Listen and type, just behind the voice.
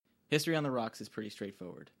History on the Rocks is pretty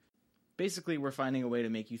straightforward. Basically, we're finding a way to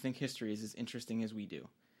make you think history is as interesting as we do.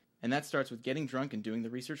 And that starts with getting drunk and doing the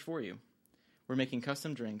research for you. We're making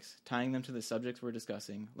custom drinks, tying them to the subjects we're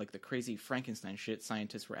discussing, like the crazy Frankenstein shit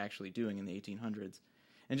scientists were actually doing in the 1800s,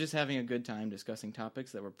 and just having a good time discussing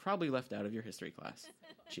topics that were probably left out of your history class.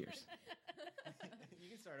 Cheers.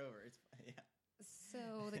 You can start over.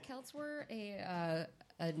 So the Celts were a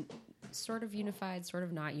sort of unified, sort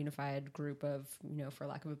of not unified group of, for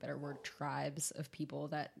lack of a better word, tribes of people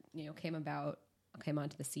that, came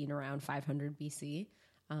onto the scene around 500 BC.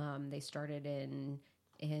 They started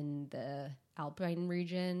in the Alpine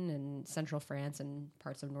region and central France and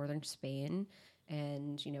parts of northern Spain.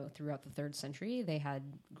 And, throughout the 3rd century, they had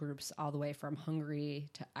groups all the way from Hungary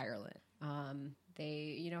to Ireland.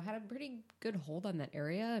 They, had a pretty good hold on that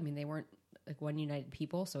area. I mean, they weren't like one united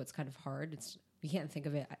people, so it's kind of hard. We can't think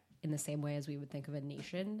of it in the same way as we would think of a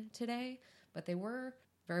nation today, but they were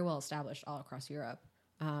very well established all across Europe.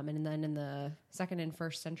 And then in the 2nd and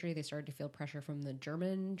 1st century, they started to feel pressure from the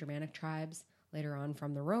Germanic tribes, later on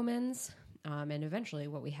from the Romans, and eventually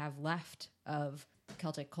what we have left of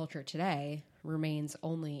Celtic culture today remains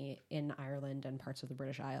only in Ireland and parts of the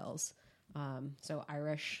British Isles. So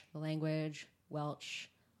Irish, the language, Welsh,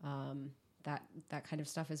 that kind of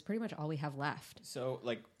stuff is pretty much all we have left. So,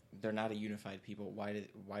 they're not a unified people. Why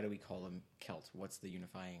do we call them Celts? What's the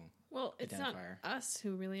unifying it's identifier? Not us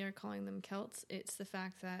who really are calling them Celts. It's the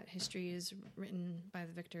fact that history is written by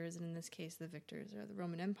the victors, and in this case, the victors are the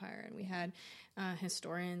Roman Empire. And we had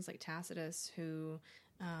historians like Tacitus who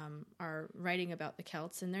are writing about the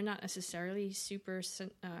Celts, and they're not necessarily super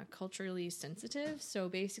culturally sensitive. So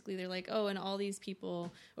basically, they're like, oh, and all these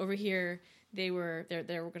people over here, they were going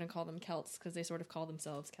to call them Celts because they sort of call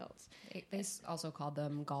themselves Celts. They also called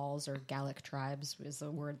them Gauls or Gallic tribes is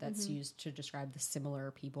a word that's used to describe the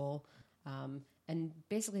similar people. And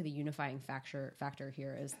basically the unifying factor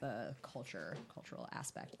here is the cultural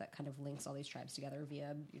aspect that kind of links all these tribes together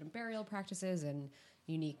via burial practices and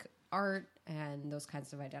unique art and those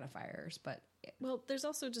kinds of identifiers. But there's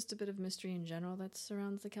also just a bit of mystery in general that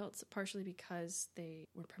surrounds the Celts, partially because they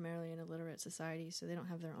were primarily an illiterate society, so they don't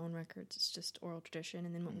have their own records. It's just oral tradition,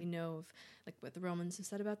 and then what we know of, what the Romans have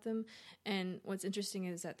said about them. And what's interesting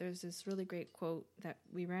is that there's this really great quote that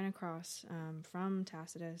we ran across from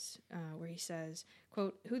Tacitus, where he says,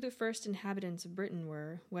 quote, "Who the first inhabitants of Britain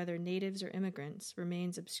were, whether natives or immigrants,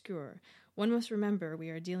 remains obscure. One must remember we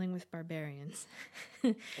are dealing with barbarians."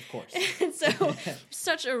 Of course. And so,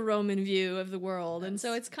 such a Roman view of the world. And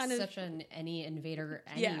so it's kind of such an any invader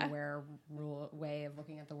anywhere way of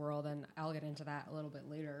looking at the world. And I'll get into that a little bit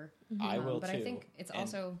later. I will but too. I think it's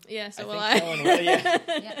also... Yeah, so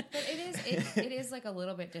Yeah, but it is like a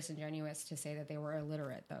little bit disingenuous to say that they were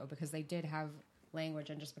illiterate, though, because they did have language,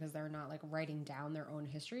 and just because they're not writing down their own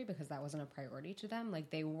history because that wasn't a priority to them,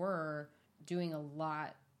 they were doing a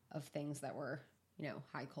lot of things that were,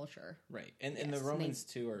 high culture. Right. And the Romans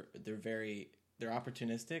too they're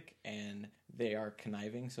opportunistic and they are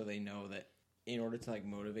conniving, so they know that in order to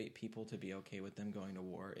motivate people to be okay with them going to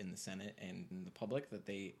war in the Senate and in the public, that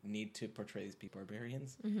they need to portray these people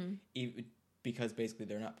barbarians. Because basically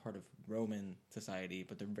they're not part of Roman society,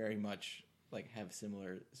 but they're very much have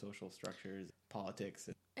similar social structures, politics.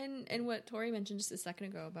 And what Tori mentioned just a second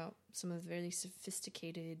ago about some of the very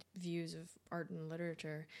sophisticated views of art and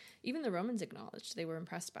literature, even the Romans acknowledged they were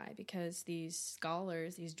impressed by, because these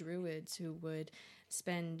scholars, these druids who would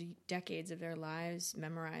spend decades of their lives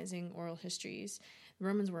memorizing oral histories, the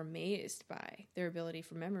Romans were amazed by their ability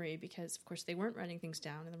for memory because, of course, they weren't writing things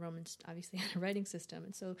down, and the Romans obviously had a writing system,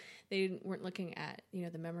 and so they weren't looking at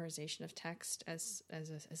the memorization of text as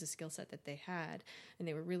a skill set that they had, and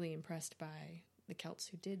they were really impressed by the Celts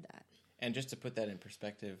who did that. And just to put that in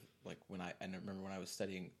perspective, when I remember when I was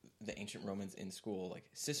studying the ancient Romans in school,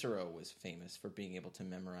 Cicero was famous for being able to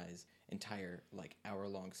memorize entire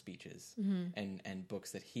hour-long speeches and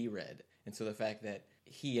books that he read. And so the fact that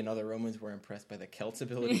he and other Romans were impressed by the Celts'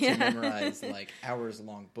 ability to memorize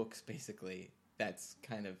hours-long books, basically, that's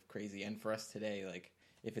kind of crazy. And for us today,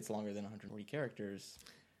 if it's longer than 140 characters,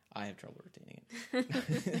 I have trouble retaining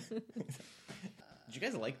it. Did you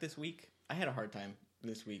guys like this week? I had a hard time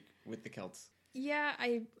this week with the Celts. Yeah,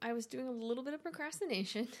 I was doing a little bit of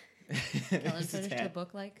procrastination. Kellen finished the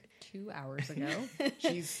book 2 hours ago.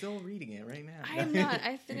 She's still reading it right now. I am not.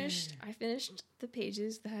 I finished the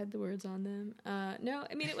pages that had the words on them. No,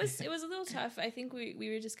 I mean it was a little tough. I think we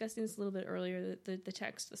were discussing this a little bit earlier. That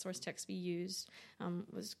the source text we used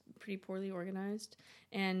was pretty poorly organized,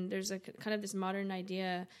 and there's a kind of this modern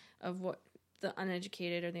idea of what the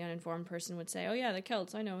uneducated or the uninformed person would say, oh yeah, the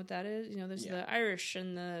Celts, I know what that is. There's the Irish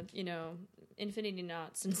and the, infinity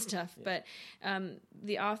knots and stuff. Yeah. But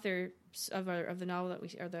the author of the novel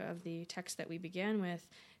of the text that we began with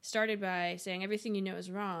started by saying everything you know is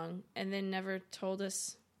wrong, and then never told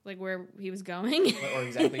us like where he was going or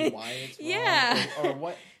exactly why it's wrong. Yeah. Or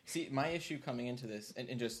what. See, my issue coming into this,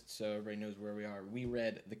 and just so everybody knows where we are, we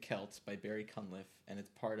read The Celts by Barry Cunliffe, and it's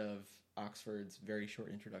part of Oxford's very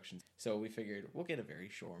short introduction. So we figured we'll get a very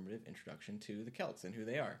formative introduction to the Celts and who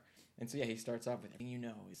they are. And so, he starts off with, everything you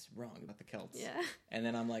know is wrong about the Celts. Yeah. And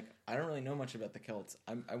then I'm like, I don't really know much about the Celts.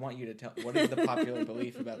 I want you to tell, what is the popular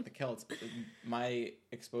belief about the Celts? My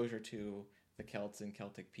exposure to the Celts and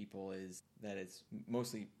Celtic people is that it's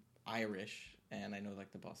mostly Irish, and I know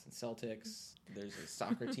like the Boston Celtics. There's a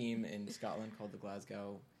soccer team in Scotland called the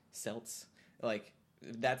Glasgow Celts. Like,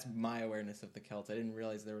 that's my awareness of the Celts. I didn't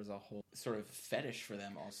realize there was a whole sort of fetish for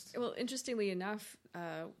them also. Well, interestingly enough,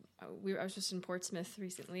 I was just in Portsmouth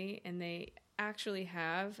recently, and they actually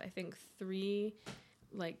have, I think, 3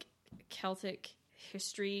 like Celtic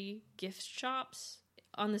history gift shops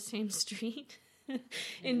on the same street.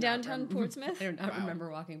 In downtown Portsmouth. I don't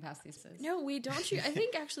remember walking past these places. No, we don't. I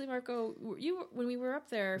think actually, Marco, when we were up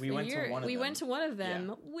there for we a year, we went to one of them.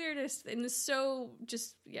 Yeah. Weirdest, and so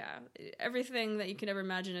just everything that you could ever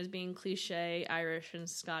imagine as being cliche Irish and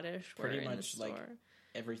Scottish. Pretty were in much the like store.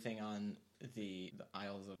 everything on the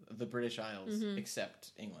Isles of the British Isles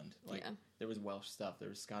except England. Like there was Welsh stuff, there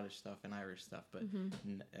was Scottish stuff, and Irish stuff, but Well,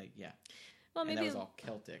 maybe and that was all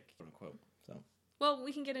Celtic, quote unquote. So. Well,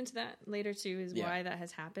 we can get into that later, too, why that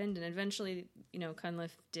has happened. And eventually,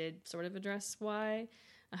 Cunliffe did sort of address why.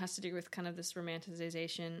 It has to do with kind of this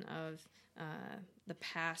romanticization of the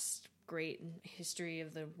past great history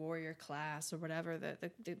of the warrior class or whatever that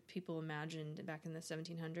the people imagined back in the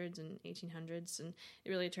 1700s and 1800s. And it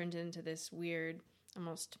really turned into this weird,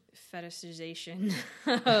 almost fetishization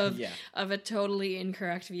of a totally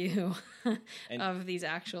incorrect view of these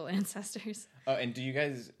actual ancestors. Oh, and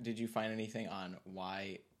did you find anything on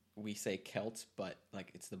why we say Celts, but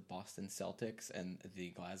like it's the Boston Celtics and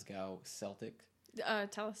the Glasgow Celtic?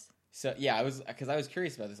 Tell us. So I was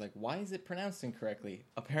curious about this. Like, why is it pronounced incorrectly?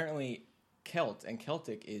 Apparently, Celt and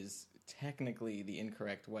Celtic is technically the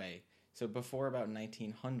incorrect way. So before about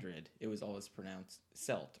 1900, it was always pronounced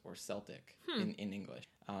Celt or Celtic in English.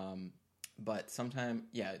 But sometime,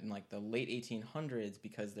 in like the late 1800s,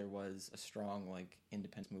 because there was a strong like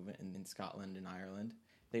independence movement in Scotland and Ireland,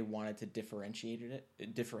 they wanted to differentiate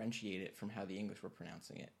it from how the English were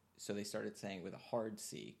pronouncing it. So they started saying with a hard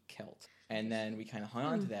C, Celt. And then we kind of hung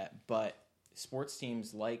on to that. But sports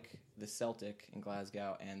teams like the Celtic in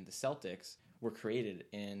Glasgow and the Celtics were created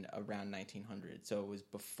in around 1900. So it was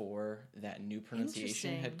before that new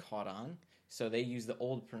pronunciation had caught on. So they used the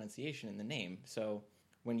old pronunciation in the name. So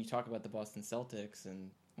when you talk about the Boston Celtics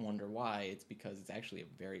and wonder why, it's because it's actually a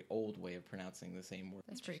very old way of pronouncing the same word.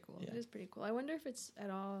 That's pretty cool. Yeah. It is pretty cool. I wonder if it's at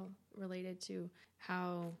all related to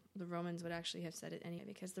how the Romans would actually have said it anyway,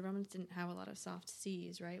 because the Romans didn't have a lot of soft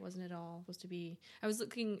C's, right? Wasn't it all supposed to be... I was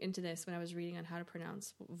looking into this when I was reading on how to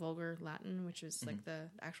pronounce Vulgar Latin, which was like the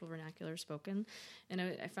actual vernacular spoken, and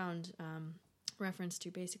I found reference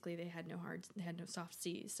to basically they had no soft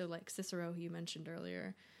C's. So like Cicero, who you mentioned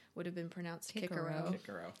earlier, would have been pronounced Cicero.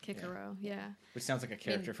 Cicero, yeah. Which sounds like a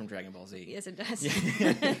character from Dragon Ball Z. Yes, it does.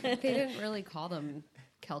 They didn't really call them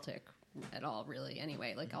Celtic at all, really,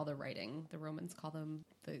 anyway. Like, all the writing, the Romans call them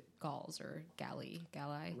the Gauls or Galli.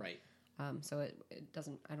 Right. So it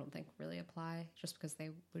doesn't, I don't think, really apply, just because they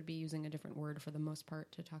would be using a different word for the most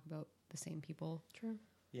part to talk about the same people. True.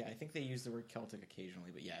 Yeah, I think they use the word Celtic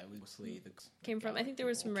occasionally, but it was mostly the... Came from, I think there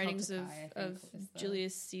were some writings Celticae, of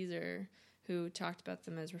Julius Caesar who talked about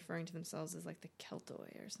them as referring to themselves as like the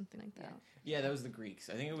Keltoi or something like that. Yeah, that was the Greeks.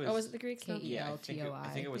 I think it was... Oh, was it the Greeks? Yeah, I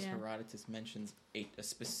think it was Herodotus mentions a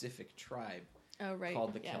specific tribe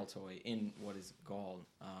called the Keltoi in what is Gaul.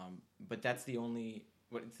 But that's the only...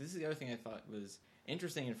 This is the other thing I thought was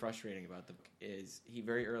interesting and frustrating about the book, is he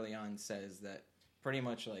very early on says that pretty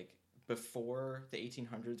much like before the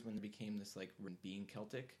 1800s, when they became this like being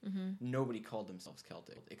Celtic, nobody called themselves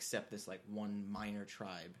Celtic except this like one minor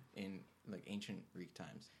tribe in like ancient Greek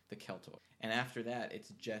times, the Keltoi. And after that, it's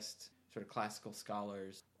just sort of classical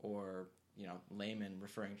scholars or laymen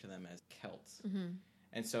referring to them as Celts.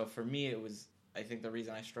 And so for me, it was, I think the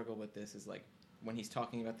reason I struggle with this is like when he's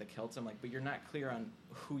talking about the Celts, I'm like, but you're not clear on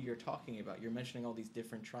who you're talking about. You're mentioning all these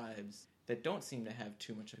different tribes that don't seem to have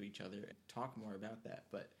too much of each other. Talk more about that.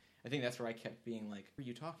 But I think that's where I kept being like, what are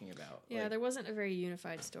you talking about? Yeah, there wasn't a very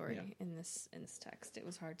unified story in this text. It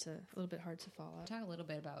was a little bit hard to follow. Talk a little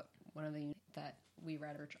bit about one of the that we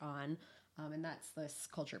read on. And that's this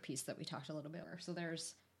culture piece that we talked a little bit about. So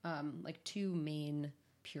there's like two main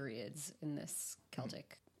periods in this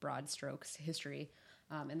Celtic broad strokes history.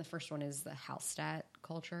 And the first one is the Hallstatt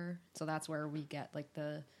culture. So that's where we get like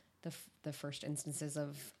the first instances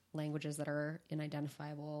of languages that are in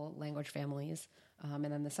identifiable language families. And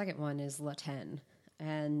then the second one is Latin.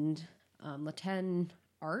 And Latin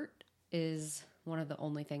art is one of the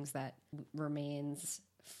only things that remains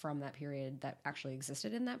from that period that actually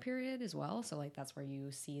existed in that period as well. So like that's where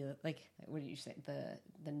you see like, what did you say,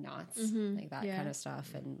 the knots, like that kind of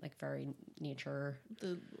stuff, and like very nature,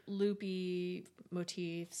 the loopy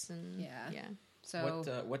motifs and So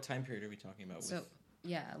what time period are we talking about? So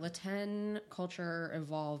Latin culture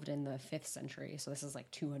evolved in the 5th century. So this is like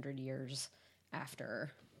 200 years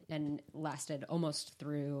after, and lasted almost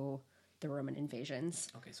through the Roman invasions.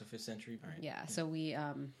 Okay, so 5th century. All right. Yeah. So we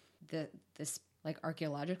this like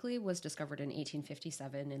archaeologically was discovered in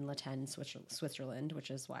 1857 in Latin, Switzerland, which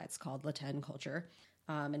is why it's called Latin culture.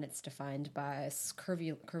 And it's defined by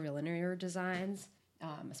curvilinear designs,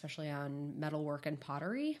 especially on metalwork and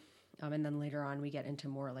pottery. And then later on, we get into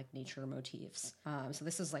more like nature motifs. So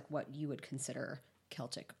this is like what you would consider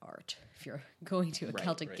Celtic art. If you're going to a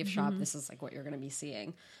Celtic gift shop, this is like what you're going to be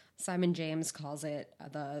seeing. Simon James calls it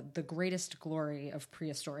the greatest glory of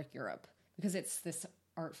prehistoric Europe, because it's this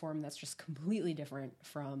art form that's just completely different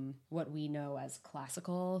from what we know as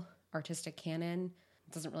classical artistic canon.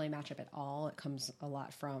 It doesn't really match up at all. It comes a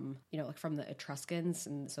lot from, like from the Etruscans,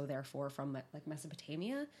 and so therefore from like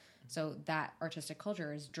Mesopotamia. So that artistic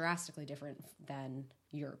culture is drastically different than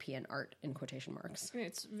European art, in quotation marks.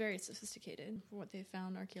 It's very sophisticated for what they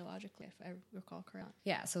found archaeologically, if I recall correctly.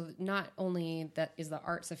 Yeah, so not only that is the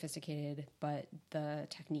art sophisticated, but the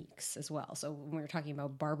techniques as well. So when we were talking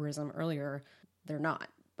about barbarism earlier, they're not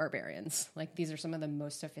barbarians. Like, these are some of the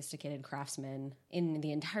most sophisticated craftsmen in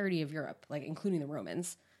the entirety of Europe, like including the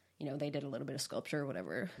Romans. They did a little bit of sculpture,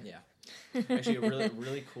 whatever. Yeah. Actually, a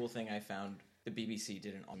really cool thing I found, the BBC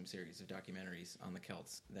did an series of documentaries on the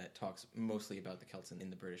Celts that talks mostly about the Celts in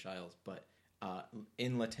the British Isles, but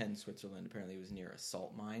in Latin, Switzerland, apparently it was near a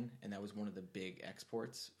salt mine, and that was one of the big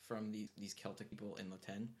exports from these Celtic people in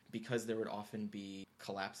Latin. Because there would often be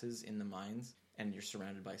collapses in the mines, and you're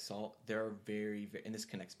surrounded by salt, there are very, and this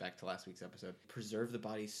connects back to last week's episode, preserve the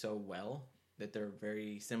bodies so well that they're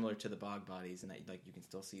very similar to the bog bodies, and that like you can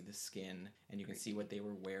still see the skin, and you can see what they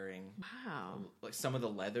were wearing. Wow. Like some of the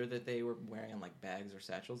leather that they were wearing on like bags or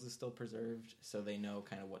satchels is still preserved, so they know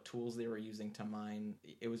kind of what tools they were using to mine.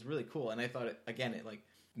 It was really cool, and I thought it like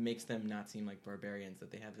makes them not seem like barbarians,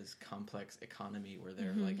 that they have this complex economy where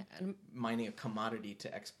they're like mining a commodity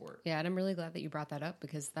to export. Yeah, and I'm really glad that you brought that up,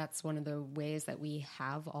 because that's one of the ways that we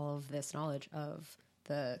have all of this knowledge of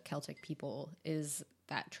the Celtic people is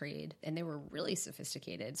that trade. And they were really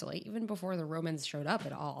sophisticated. So like even before the Romans showed up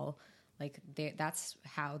at all, like that's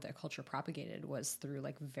how the culture propagated, was through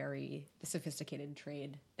like very sophisticated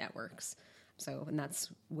trade networks. So, and that's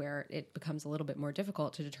where it becomes a little bit more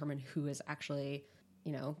difficult to determine who is actually,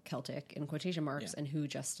 Celtic in quotation marks, and who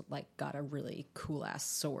just like got a really cool ass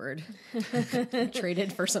sword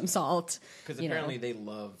traded for some salt. Because apparently they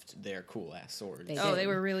loved their cool ass swords. They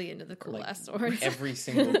were really into the cool ass swords. Every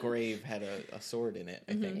single grave had a sword in it.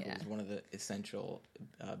 I think it was one of the essential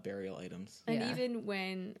burial items. And even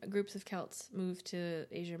when groups of Celts moved to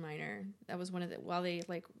Asia Minor, that was one of the, while they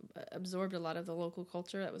like absorbed a lot of the local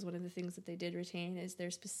culture, that was one of the things that they did retain, is their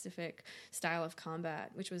specific style of combat,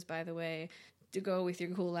 which was, by the way, to go with your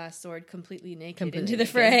cool ass sword completely naked into the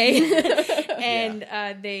fray. And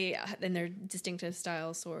their distinctive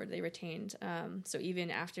style sword they retained. So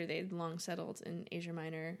even after they'd long settled in Asia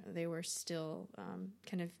Minor, they were still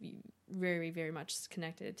kind of very, very much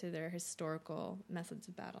connected to their historical methods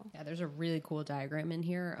of battle. Yeah, there's a really cool diagram in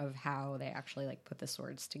here of how they actually like put the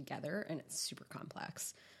swords together, and it's super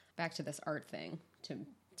complex. Back to this art thing, to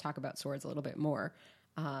talk about swords a little bit more.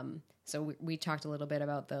 So we talked a little bit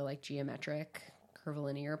about the like geometric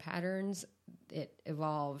curvilinear patterns. It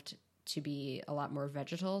evolved to be a lot more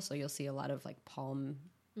vegetal. So you'll see a lot of like palm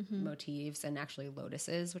motifs and actually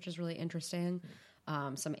lotuses, which is really interesting.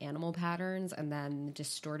 Some animal patterns, and then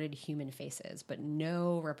distorted human faces, but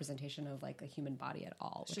no representation of like a human body at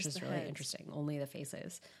all, which is really interesting. Only the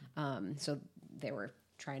faces. So they were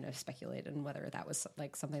trying to speculate on whether that was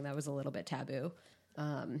like something that was a little bit taboo.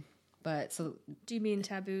 But so, do you mean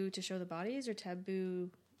taboo to show the bodies, or taboo?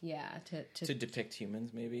 Yeah, to depict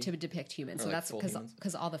humans, maybe to depict humans. Or so like that's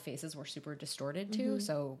because all the faces were super distorted too.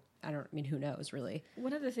 So who knows really?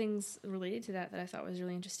 One of the things related to that I thought was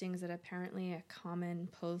really interesting is that apparently a common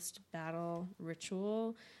post-battle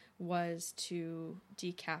ritual was to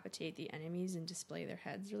decapitate the enemies and display their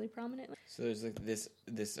heads really prominently. So there's like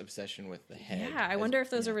this obsession with the head. Yeah, I wonder if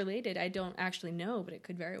those are related. I don't actually know, but it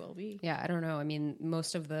could very well be. Yeah, I don't know. I mean,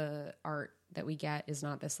 most of the art that we get is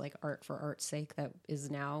not this like art for art's sake that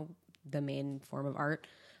is now the main form of art,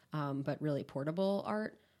 but really portable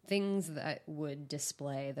art. Things that would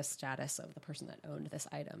display the status of the person that owned this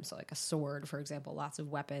item. So like a sword, for example, lots of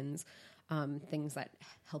weapons, things that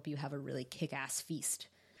help you have a really kick-ass feast.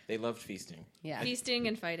 They loved feasting. Yeah. Feasting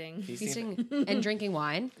and fighting. Feasting and drinking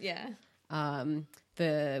wine. Yeah.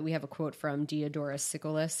 We have a quote from Diodorus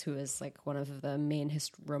Siculus, who is like one of the main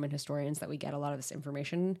Roman historians that we get a lot of this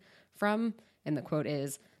information from. And the quote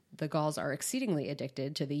is, "The Gauls are exceedingly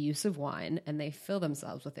addicted to the use of wine, and they fill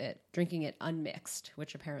themselves with it, drinking it unmixed,"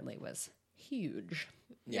 which apparently was huge.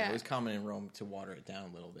 Yeah, Yeah. it was common in Rome to water it down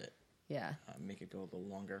a little bit, Yeah. make it go a little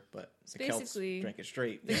longer. But the basically Celts drank it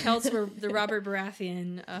straight. The Celts were the Robert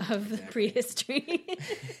Baratheon of prehistory.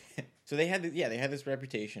 So they had this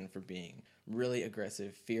reputation for being really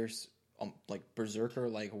aggressive, fierce, like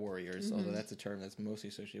berserker-like warriors. Although that's a term that's mostly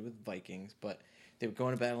associated with Vikings, but they would go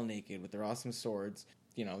into battle naked with their awesome swords.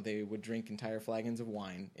 You know, they would drink entire flagons of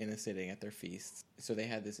wine in a sitting at their feasts. So they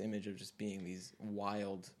had this image of just being these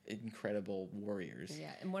wild, incredible warriors.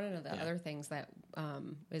 Yeah, and one of the other things that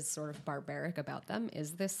is sort of barbaric about them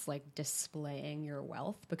is this like displaying your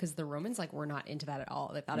wealth, because the Romans like were not into that at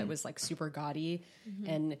all. They thought it was like super gaudy,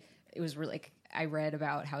 and it was really like, I read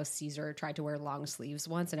about how Caesar tried to wear long sleeves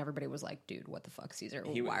once, and everybody was like, "Dude, what the fuck, Caesar?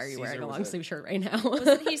 Why are you Caesar wearing a was long sleeve shirt right now?"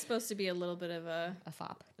 Wasn't he supposed to be a little bit of a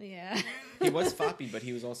fop. yeah? He was foppy, but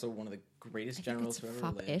he was also one of the greatest generals who ever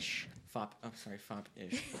lived. Fop-ish.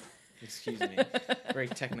 Fop-ish. Excuse me. Very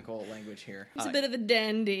technical language here. He's a bit of a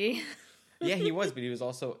dandy. Yeah, he was, but he was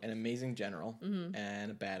also an amazing general and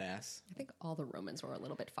a badass. I think all the Romans were a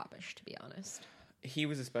little bit foppish, to be honest. He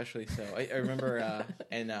was especially so. I remember,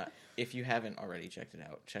 if you haven't already checked it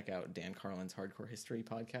out, check out Dan Carlin's Hardcore History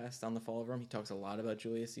podcast on the Fall of Rome. He talks a lot about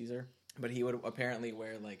Julius Caesar, but he would apparently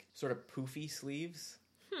wear like sort of poofy sleeves,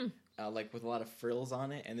 like with a lot of frills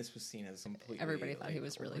on it, and this was seen as completely. Everybody thought he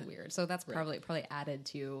was really weird, so that's probably added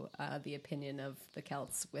to the opinion of the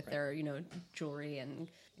Celts with their jewelry and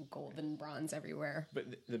gold and bronze everywhere.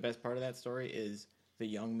 But the best part of that story is the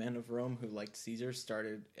young men of Rome who liked Caesar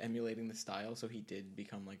started emulating the style, so he did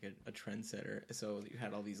become like a trendsetter. So you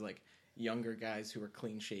had all these like younger guys who were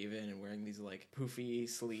clean shaven and wearing these like poofy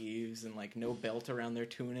sleeves and like no belt around their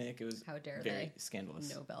tunic. It was How dare very they?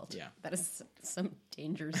 scandalous. No belt. Yeah. That is some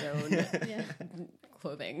danger zone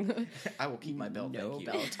clothing. I will keep my belt. No thank you.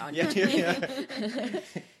 belt on Yeah, you. yeah.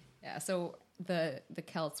 Yeah, so the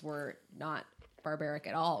Celts were not barbaric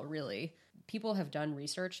at all, really. People have done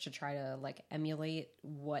research to try to like emulate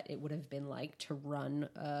what it would have been like to run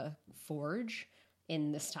a forge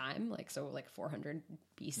in this time, like 400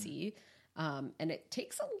 BC. And it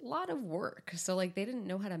takes a lot of work. So like they didn't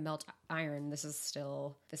know how to melt iron. This is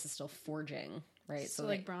still forging, right? So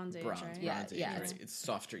like Bronze Age, Bronze, right? bronze Yeah, age, yeah, right? It's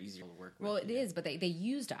softer, easier to work with. Well, it is, but they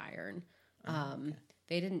used iron.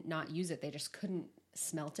 They didn't not use it. They just couldn't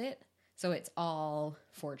smelt it. So it's all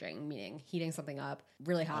forging, meaning heating something up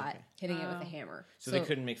really hot, hitting it with a hammer. So they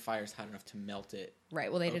couldn't make fires hot enough to melt it.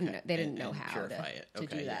 Right. Well, they didn't. They didn't know and how purify it. to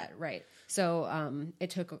Okay, do yeah. that. Right. So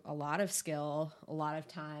it took a lot of skill, a lot of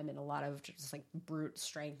time, and a lot of just like brute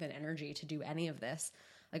strength and energy to do any of this.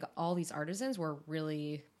 Like all these artisans were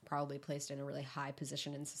really probably placed in a really high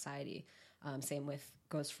position in society. Same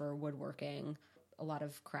goes for woodworking. A lot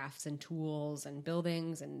of crafts and tools and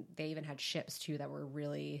buildings, and they even had ships too that were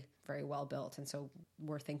really very well built. And so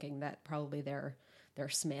we're thinking that probably their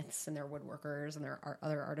smiths and their woodworkers and their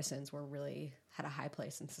other artisans had a high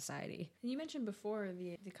place in society. And you mentioned before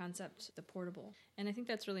the concept, the portable, and I think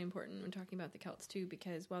that's really important when talking about the Celts too,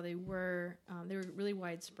 because while they were really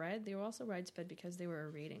widespread, they were also widespread because they were a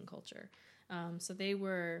raiding culture. So they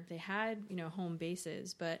had home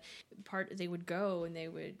bases, but they would go and they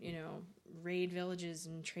would raid villages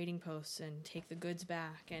and trading posts and take the goods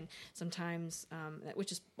back, and sometimes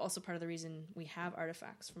which is also part of the reason we have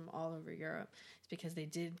artifacts from all over Europe, is because they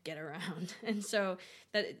did get around. And so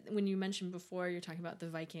that when you mentioned before, you're talking about the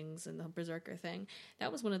Vikings and the berserker thing,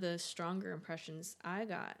 that was one of the stronger impressions I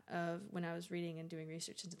got of when I was reading and doing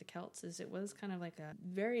research into the Celts, is it was kind of like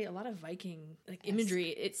a lot of Viking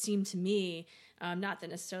imagery, it seemed to me. Not that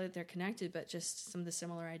necessarily they're connected, but just some of the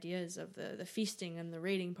similar ideas of the feasting and the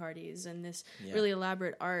raiding parties and this really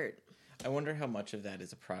elaborate art. I wonder how much of that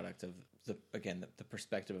is a product of the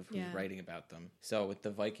perspective of who's writing about them. So with the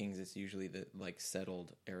Vikings, it's usually the like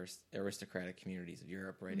settled aristocratic communities of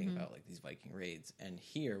Europe writing about like these Viking raids, and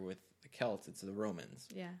here with the Celts, it's the Romans.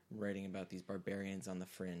 Yeah. Writing about these barbarians on the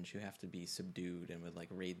fringe who have to be subdued and would like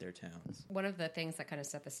raid their towns. One of the things that kind of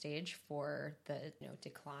set the stage for the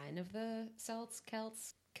decline of the Celts,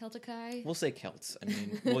 Celtici. We'll say Celts. I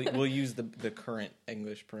mean, we'll use the current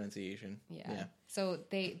English pronunciation. Yeah. So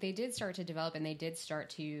they did start to develop, and they did start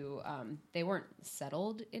to. They weren't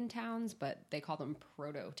settled in towns, but they called them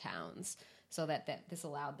proto-towns. So that this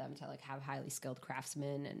allowed them to like have highly skilled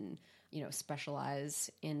craftsmen and specialize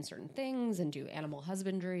in certain things and do animal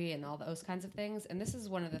husbandry and all those kinds of things. And this is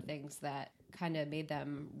one of the things that kind of made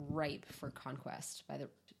them ripe for conquest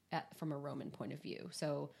from a Roman point of view.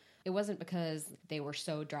 So it wasn't because they were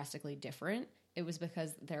so drastically different. It was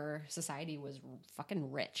because their society was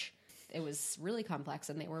fucking rich. It was really complex,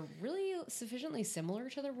 and they were really sufficiently similar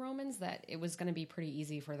to the Romans that it was going to be pretty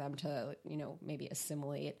easy for them to, maybe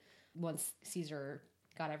assimilate. Once Caesar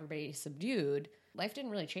got everybody subdued, life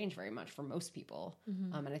didn't really change very much for most people.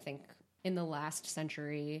 And I think in the last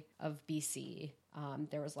century of BC,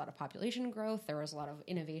 there was a lot of population growth. There was a lot of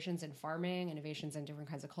innovations in farming, innovations in different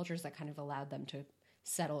kinds of cultures that kind of allowed them to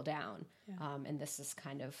settle down. Yeah. And this is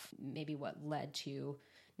kind of maybe what led to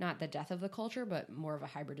not the death of the culture, but more of a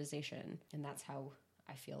hybridization. And that's how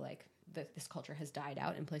I feel like this culture has died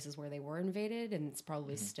out in places where they were invaded, and it's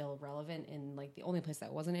probably still relevant in like the only place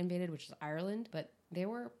that wasn't invaded, which is Ireland. But they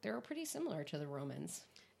were pretty similar to the Romans.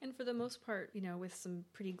 And for the most part, with some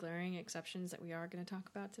pretty glaring exceptions that we are going to talk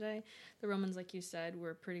about today, the Romans, like you said,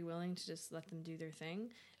 were pretty willing to just let them do their thing.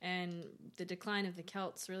 And the decline of the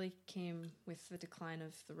Celts really came with the decline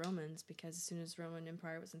of the Romans, because as soon as the Roman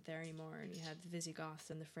Empire wasn't there anymore, and you had the Visigoths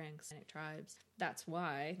and the Franks and tribes, that's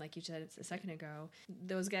why, like you said a second ago,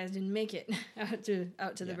 those guys didn't make it out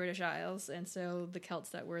to the British Isles. And so the Celts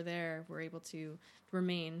that were there were able to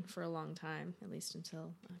remain for a long time, at least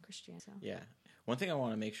until Christianity. So. Yeah. One thing I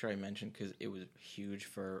want to make sure I mention, because it was huge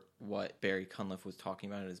for what Barry Cunliffe was talking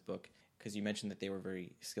about in his book, because you mentioned that they were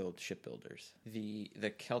very skilled shipbuilders. The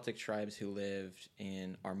Celtic tribes who lived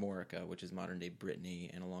in Armorica, which is modern-day Brittany,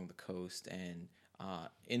 and along the coast, and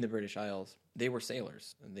in the British Isles, they were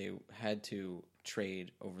sailors. They had to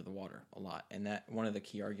trade over the water a lot. And that one of the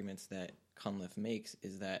key arguments that Cunliffe makes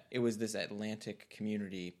is that it was this Atlantic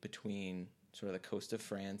community between sort of the coast of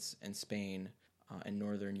France and Spain, in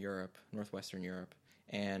northern Europe, northwestern Europe,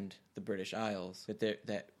 and the British Isles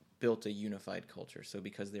that built a unified culture. So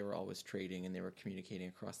because they were always trading and they were communicating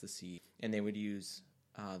across the sea, and they would use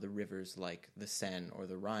the rivers like the Seine or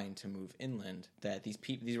the Rhine to move inland, that these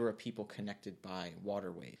were a people connected by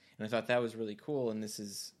waterway. And I thought that was really cool. And this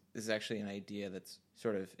is actually an idea that's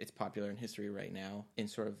sort of, it's popular in history right now in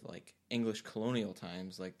sort of like English colonial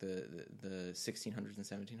times, like the 1600s and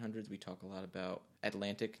 1700s. We talk a lot about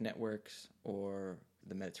Atlantic networks or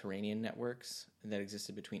the Mediterranean networks that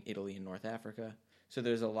existed between Italy and North Africa. So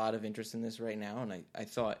there's a lot of interest in this right now, and I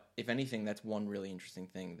thought, if anything, that's one really interesting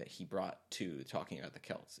thing that he brought to talking about the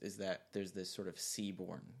Celts, is that there's this sort of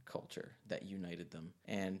seaborne culture that united them.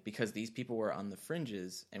 And because these people were on the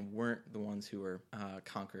fringes and weren't the ones who were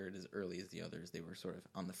conquered as early as the others, they were sort of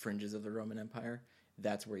on the fringes of the Roman Empire,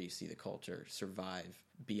 that's where you see the culture survive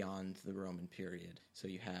beyond the Roman period. So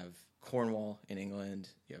you have Cornwall in England,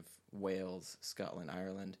 you have Wales, Scotland,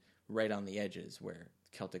 Ireland, right on the edges where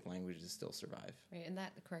Celtic languages still survive. Right, and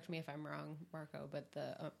that, correct me if I'm wrong, Marco, but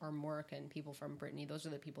the Armorican people from Brittany, those are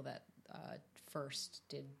the people that first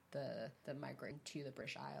did the migrating to the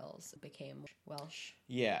British Isles, became Welsh.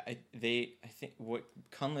 Yeah, I think what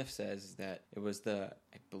Cunliffe says is that it was I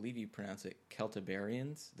believe you pronounce it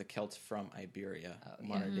Celtiberians, the Celts from Iberia,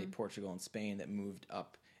 modern-day Portugal and Spain, that moved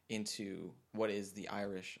up into what is the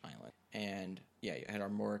Irish island. And yeah, you had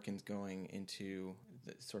Armoricans going into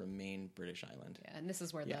the sort of main British island. Yeah, and this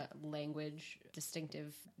is where the language,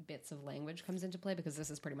 distinctive bits of language comes into play, because this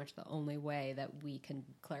is pretty much the only way that we can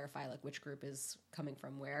clarify like which group is coming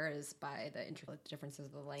from where, is by the differences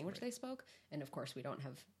of the language they spoke. And of course, we don't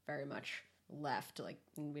have very much left. Like,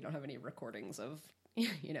 we don't have any recordings of,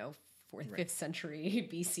 5th century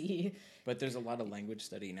BC. But there's a lot of language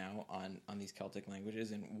study now on these Celtic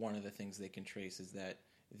languages, and one of the things they can trace is that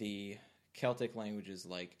the Celtic languages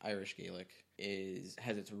like Irish Gaelic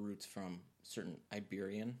has its roots from certain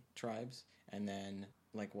Iberian tribes, and then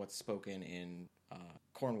like what's spoken in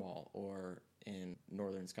Cornwall or in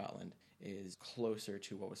northern Scotland is closer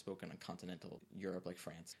to what was spoken in continental Europe, like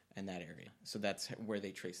France and that area. So that's where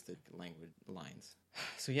they trace the language lines.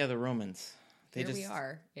 So yeah, the Romans. Here we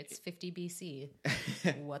are. It's 50 BC.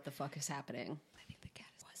 What the fuck is happening? I think the cat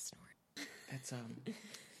was snoring.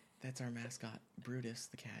 That's our mascot, Brutus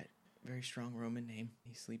the cat. Very strong Roman name.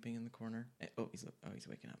 He's sleeping in the corner. He's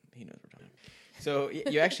waking up. He knows we're talking. So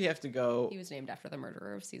you actually have to go. He was named after the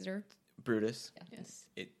murderer of Caesar. Brutus. Yes.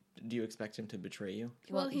 Do you expect him to betray you?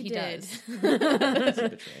 Well, he did. does. He's a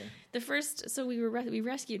betrayer. The first, so we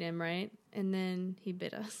rescued him, right? And then he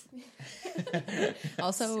bit us.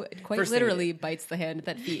 Also, quite First thing literally bites the hand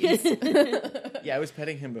that feeds. Yeah, I was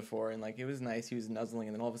petting him before, and like it was nice. He was nuzzling,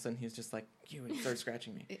 and then all of a sudden he was just like, "You," and started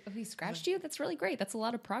scratching me. He scratched you? That's really great. That's a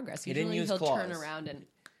lot of progress. He didn't Usually use he'll claws. turn around and...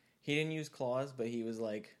 He didn't use claws, but he was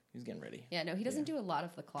getting ready. Yeah, no, he doesn't do a lot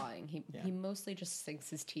of the clawing. He mostly just sinks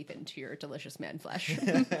his teeth into your delicious man flesh.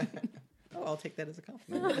 Oh, I'll take that as a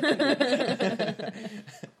compliment.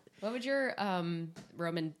 What would your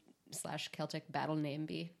Roman/Celtic battle name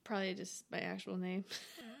be? Probably just my actual name.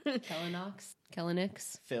 Kellenox?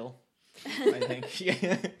 Kellenix? Phil, I think.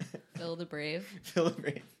 Yeah. Phil the Brave? Phil the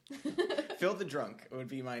Brave. Phil the Drunk would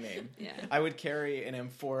be my name. Yeah. I would carry an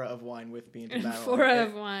amphora of wine with me into battle. Amphora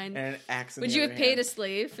of wine. And an axe in Would the you other have paid a hand.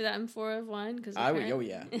 slave for that amphora of wine? Because I would. Oh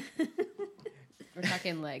yeah. We're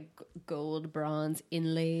talking like gold, bronze,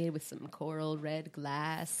 inlaid with some coral red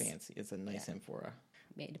glass. Fancy. It's a nice amphora.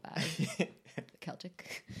 Made by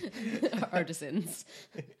Celtic artisans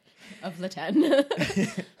of the 10.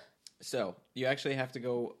 So you actually have to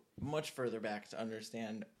go much further back to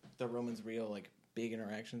understand the Romans' real big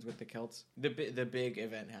interactions with the Celts. The big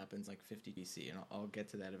event happens 50 BC, and I'll get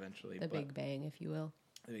to that eventually. The Big Bang, if you will.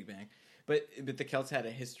 The Big Bang. But the Celts had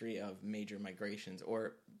a history of major migrations,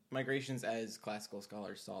 or migrations as classical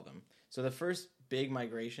scholars saw them. So the first big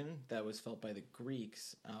migration that was felt by the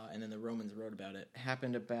Greeks, and then the Romans wrote about it,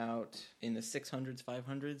 happened about in the 600s,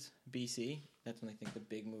 500s BC. That's when I think the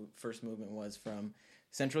big first movement was from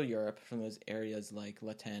Central Europe, from those areas like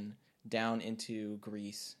Latin, down into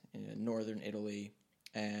Greece, northern Italy,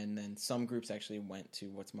 and then some groups actually went to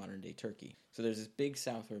what's modern-day Turkey. So there's this big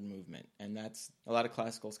southward movement, and that's a lot of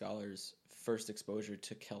classical scholars' first exposure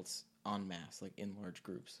to Celts en masse, in large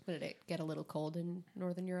groups. Did it get a little cold in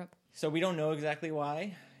Northern Europe? So we don't know exactly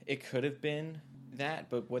why. It could have been that,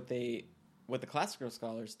 but what the classical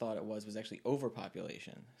scholars thought it was actually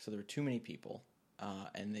overpopulation. So there were too many people.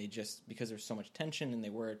 And they just, because there's so much tension and they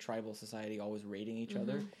were a tribal society always raiding each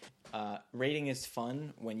other. Raiding is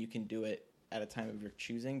fun when you can do it at a time of your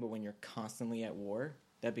choosing, but when you're constantly at war,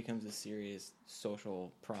 that becomes a serious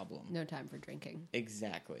social problem. No time for drinking.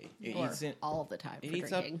 Exactly. It Or eats all the time it for eats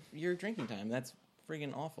drinking. up your drinking time. That's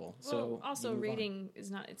friggin' awful. Well, So also you move on. rating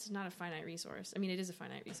it's not a finite resource. I mean, it is a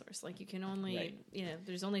finite resource. You can only, Right.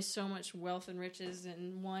 There's only so much wealth and riches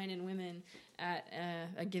and wine and women at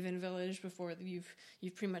a given village before you've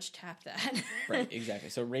pretty much tapped that. Right, exactly.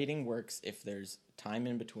 So rating works if there's time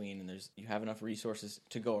in between and you have enough resources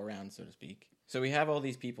to go around, so to speak. So we have all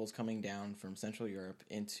these peoples coming down from Central Europe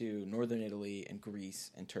into northern Italy and Greece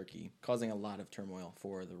and Turkey, causing a lot of turmoil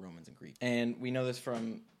for the Romans and Greeks. And we know this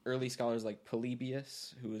from early scholars like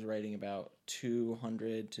Polybius, who was writing about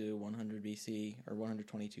 200 to 100 BC, or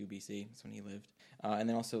 122 BC, that's when he lived. And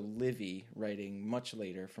then also Livy, writing much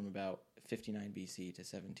later from about 59 BC to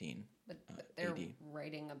 17 But they're AD.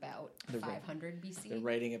 writing about They're writing- 500 BC. They're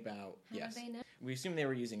writing about, How yes. do they know? We assume they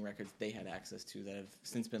were using records they had access to that have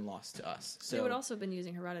since been lost to us. So They would also have been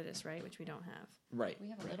using Herodotus, right? Which we don't have. right. We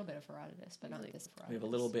have a little bit of Herodotus, but not this Herodotus. We have a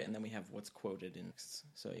little bit, and then we have what's quoted in.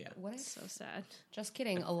 So yeah. What if, So sad. just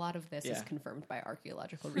kidding, a lot of this is Yeah. confirmed by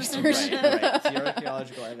archaeological research. right. The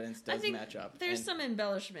archaeological evidence I does think match up. there's and, some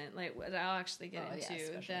embellishment, what I'll actually get Oh, yeah, into.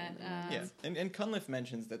 especially That in the yeah, and Cunliffe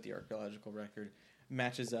mentions that the archaeological record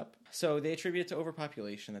matches up. So they attribute it to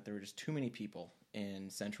overpopulation, that there were just too many people in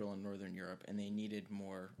Central and Northern Europe, and they needed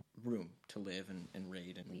more room to live and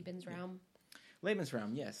raid. And Lebensraum.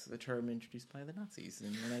 Lebensraum, yes, the term introduced by the Nazis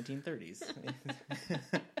in the 1930s.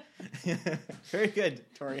 Very good,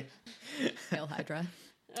 Tori. Hail Hydra.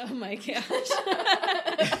 oh my gosh.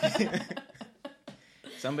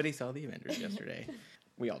 Somebody saw the Avengers yesterday.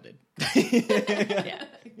 We all did. Yeah.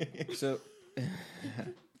 So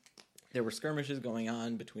there were skirmishes going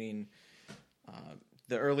on between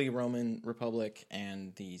the early Roman Republic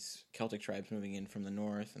and these Celtic tribes moving in from the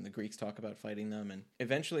north, and the Greeks talk about fighting them. And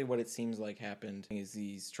eventually what it seems like happened is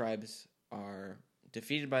these tribes are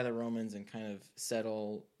defeated by the Romans and kind of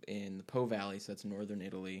settle in the Po Valley, so that's northern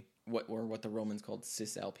Italy, what the Romans called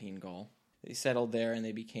Cisalpine Gaul. They settled there and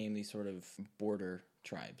they became these sort of border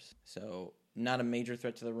tribes. So not a major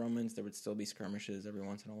threat to the Romans. There would still be skirmishes every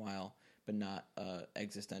once in a while, but not an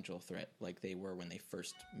existential threat like they were when they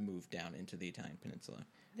first moved down into the Italian peninsula.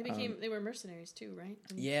 They were mercenaries too, right?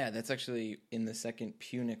 Yeah, that's actually in the Second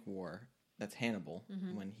Punic War. That's Hannibal,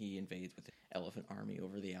 when he invades with the elephant army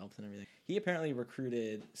over the Alps and everything. He apparently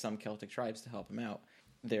recruited some Celtic tribes to help him out.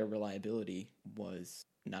 Their reliability was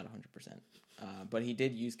not 100%. But he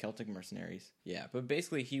did use Celtic mercenaries. Yeah, but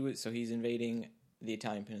basically he's invading the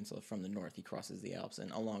Italian peninsula from the north. He crosses the Alps,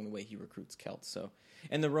 and along the way he recruits Celts. So,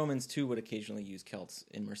 and the Romans too would occasionally use Celts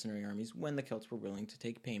in mercenary armies when the Celts were willing to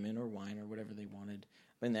take payment or wine or whatever they wanted.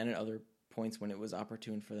 And then at other points when it was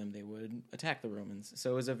opportune for them, they would attack the Romans.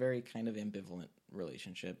 So it was a very kind of ambivalent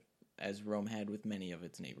relationship, as Rome had with many of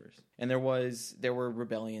its neighbors. And there were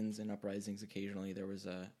rebellions and uprisings occasionally. There was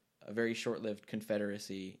a very short-lived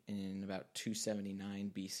confederacy in about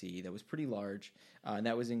 279 BC that was pretty large, and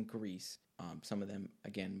that was in Greece. Some of them,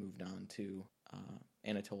 again, moved on to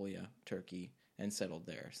Anatolia, Turkey, and settled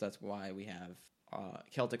there. So that's why we have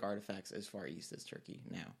Celtic artifacts as far east as Turkey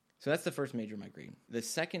now. So that's the first major migration. The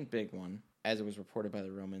second big one, as it was reported by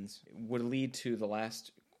the Romans, would lead to the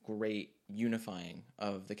last great unifying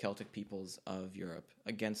of the Celtic peoples of Europe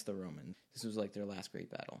against the Romans. This was like their last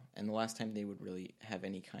great battle, and the last time they would really have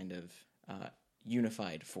any kind of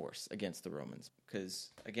unified force against the Romans. Because,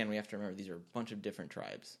 again, we have to remember these are a bunch of different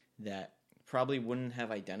tribes that probably wouldn't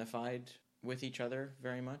have identified with each other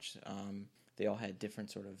very much. They all had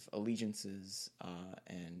different sort of allegiances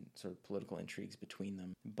and sort of political intrigues between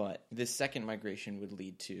them. But this second migration would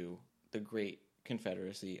lead to the Great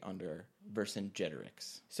Confederacy under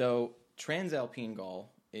Vercingetorix. So Transalpine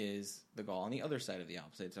Gaul is the Gaul on the other side of the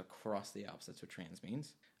Alps. It's across the Alps. That's what trans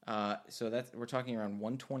means. So we're talking around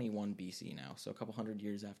 121 BC now, so a couple hundred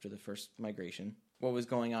years after the first migration. What was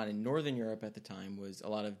going on in Northern Europe at the time was a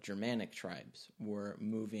lot of Germanic tribes were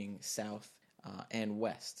moving south and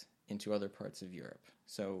west into other parts of Europe.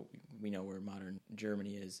 So we know where modern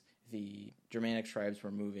Germany is. The Germanic tribes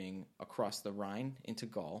were moving across the Rhine into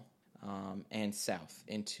Gaul, and south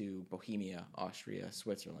into Bohemia, Austria,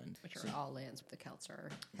 Switzerland. Which are all lands where the Celts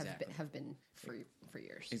have been for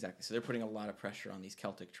years. Exactly. So they're putting a lot of pressure on these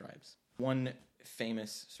Celtic tribes. One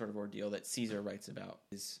famous sort of ordeal that Caesar writes about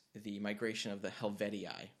is the migration of the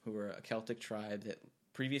Helvetii, who were a Celtic tribe that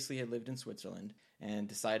previously had lived in Switzerland and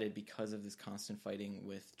decided, because of this constant fighting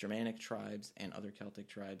with Germanic tribes and other Celtic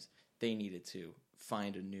tribes, they needed to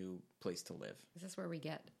find a new place to live. Is this where we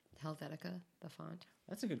get Helvetica, the font?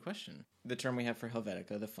 That's a good question. The term we have for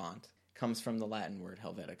Helvetica, the font, comes from the Latin word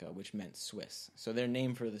Helvetica, which meant Swiss. So their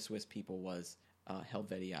name for the Swiss people was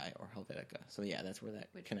Helvetii or Helvetica. So yeah, that's where that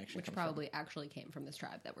connection comes from. Which probably actually came from this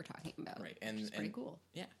tribe that we're talking about. Right. Which is pretty cool.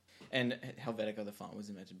 Yeah. And Helvetica, the font, was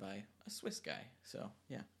invented by a Swiss guy. So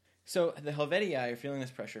yeah. So the Helvetii are feeling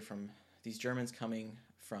this pressure from these Germans coming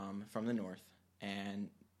from the north, and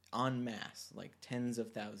en masse, like tens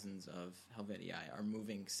of thousands of Helvetii are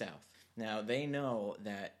moving south. Now, they know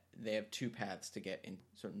that they have two paths to get in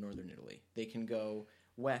sort of northern Italy. They can go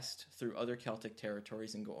west through other Celtic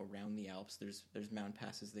territories and go around the Alps. There's mountain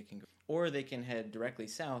passes they can go. Or they can head directly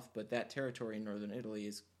south, but that territory in northern Italy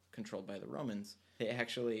is controlled by the Romans. They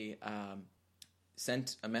actually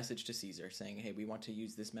sent a message to Caesar saying, hey, we want to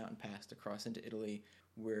use this mountain pass to cross into Italy.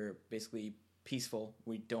 We're basically peaceful.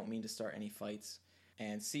 We don't mean to start any fights.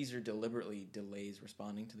 And Caesar deliberately delays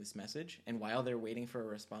responding to this message. And while they're waiting for a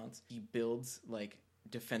response, he builds like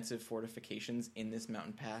defensive fortifications in this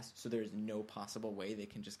mountain pass, so there's no possible way they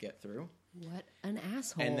can just get through. What an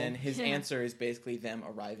asshole. And then his answer is basically them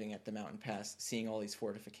arriving at the mountain pass, seeing all these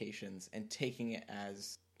fortifications, and taking it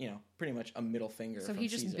as, pretty much a middle finger. So he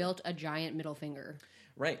just built a giant middle finger.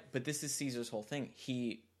 Right, but this is Caesar's whole thing.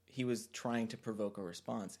 He was trying to provoke a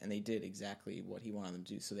response, and they did exactly what he wanted them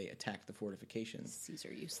to do. So they attacked the fortifications.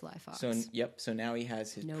 Caesar, you sly fox. So now he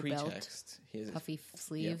has his pretext. Belt, puffy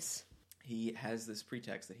sleeves. Yep. He has this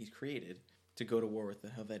pretext that he's created to go to war with the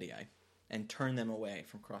Helvetii and turn them away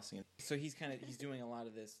from crossing it. So he's doing a lot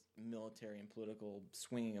of this military and political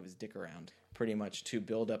swinging of his dick around, pretty much to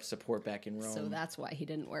build up support back in Rome. So that's why he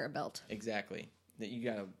didn't wear a belt. Exactly. That you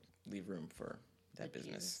got to leave room for that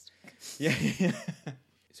business. Yeah.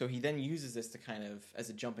 So he then uses this to kind of as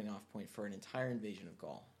a jumping off point for an entire invasion of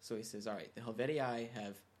Gaul. So he says, all right, the Helvetii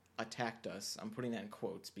have attacked us. I'm putting that in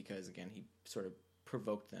quotes because, again, he sort of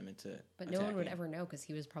provoked them into But attacking. No one would ever know because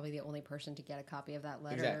he was probably the only person to get a copy of that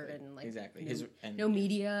letter. Exactly. No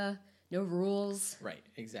media, no rules. Right,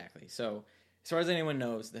 exactly. So as far as anyone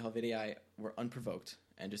knows, the Helvetii were unprovoked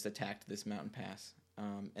and just attacked this mountain pass.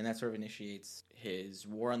 And that sort of initiates his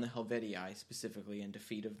war on the Helvetii specifically and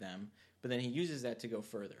defeat of them. But then he uses that to go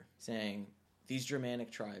further, saying these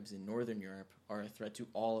Germanic tribes in northern Europe are a threat to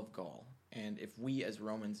all of Gaul. And if we as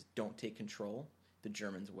Romans don't take control, the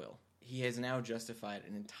Germans will. He has now justified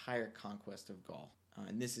an entire conquest of Gaul.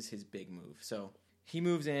 And this is his big move. So he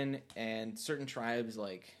moves in, and certain tribes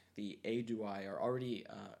like the Aedui are already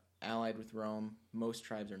allied with Rome. Most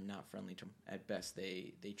tribes are not friendly to him. At best,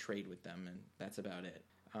 they trade with them, and that's about it.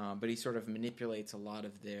 But he sort of manipulates a lot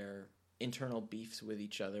of their internal beefs with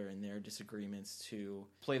each other and their disagreements to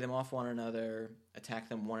play them off one another, attack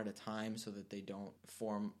them one at a time so that they don't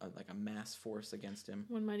form a mass force against him.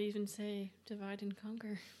 One might even say divide and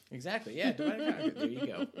conquer. Exactly, yeah, divide and conquer. There you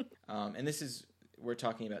go. And this is, we're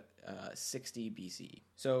talking about 60 BCE.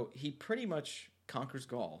 So he pretty much conquers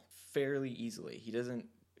Gaul fairly easily. He doesn't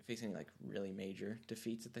face any really major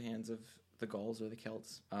defeats at the hands of the Gauls or the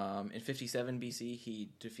Celts. In 57 BC, he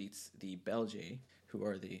defeats the Belgae, who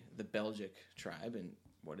are the Belgic tribe in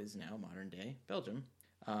what is now modern day Belgium.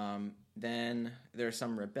 Then there are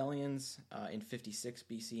some rebellions in 56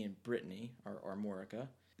 BC in Brittany, or Armorica.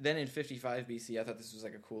 Then in 55 BC, I thought this was a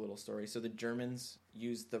cool little story. So the Germans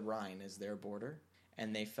used the Rhine as their border,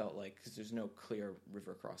 and they felt because there's no clear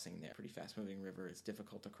river crossing there. Pretty fast-moving river. It's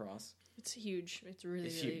difficult to cross. It's huge. It's really,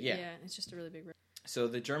 huge, yeah. It's just a really big river. So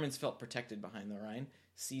the Germans felt protected behind the Rhine.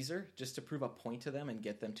 Caesar, just to prove a point to them and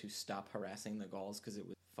get them to stop harassing the Gauls because it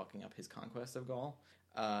was fucking up his conquest of Gaul,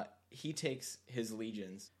 he takes his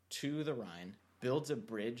legions to the Rhine, builds a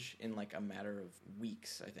bridge in a matter of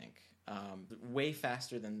weeks, I think. Way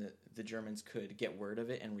faster than the Germans could get word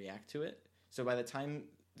of it and react to it. So by the time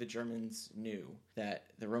the Germans knew that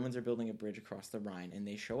the Romans are building a bridge across the Rhine and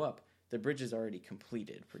they show up, the bridge is already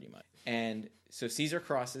completed, pretty much. And so Caesar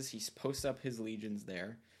crosses, he posts up his legions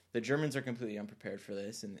there. The Germans are completely unprepared for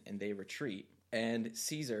this, and they retreat. And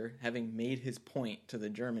Caesar, having made his point to the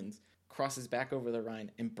Germans, crosses back over the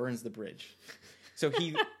Rhine and burns the bridge. So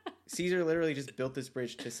Caesar literally just built this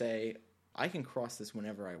bridge to say, I can cross this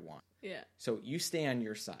whenever I want. Yeah. So you stay on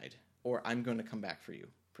your side, or I'm going to come back for you.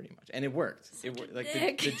 Pretty much, and it worked. It worked.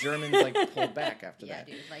 The Germans pulled back after that.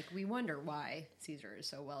 Yeah, dude. We wonder why Caesar is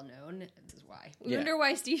so well known. This is why. We wonder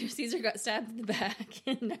why Caesar got stabbed in the back,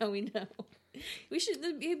 and now we know.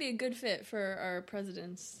 He'd be a good fit for our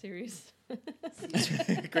presidents series.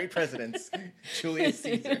 Great presidents, Julius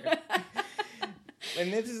Caesar.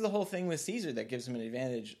 And this is the whole thing with Caesar that gives him an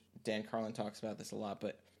advantage. Dan Carlin talks about this a lot,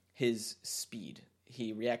 but his speed.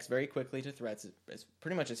 He reacts very quickly to threats, as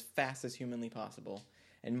pretty much as fast as humanly possible.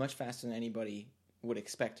 And much faster than anybody would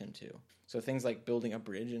expect him to. So things like building a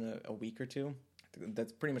bridge in a week or two,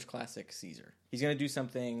 that's pretty much classic Caesar. He's going to do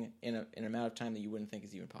something in an amount of time that you wouldn't think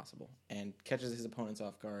is even possible, and catches his opponents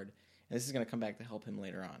off guard. And this is going to come back to help him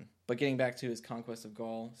later on. But getting back to his conquest of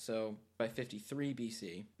Gaul, so by 53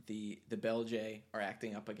 BC, the Belgae are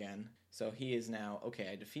acting up again. So he is now, okay,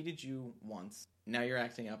 I defeated you once. Now you're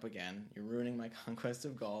acting up again. You're ruining my conquest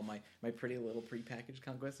of Gaul, my pretty little prepackaged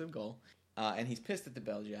conquest of Gaul. And he's pissed at the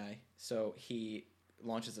Belgae, so he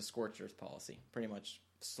launches a scorched earth policy. Pretty much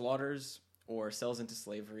slaughters or sells into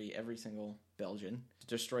slavery every single Belgian,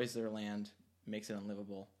 destroys their land, makes it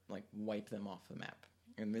unlivable, wipe them off the map.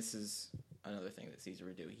 And this is another thing that Caesar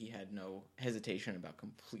would do. He had no hesitation about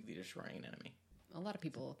completely destroying an enemy. A lot of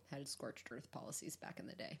people had scorched earth policies back in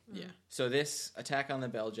the day. Yeah. So this attack on the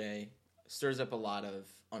Belgae stirs up a lot of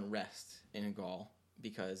unrest in Gaul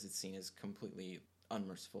because it's seen as completely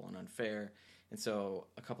unmerciful and unfair. And so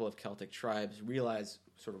a couple of Celtic tribes realize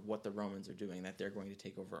sort of what the Romans are doing, that they're going to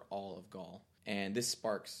take over all of Gaul. And this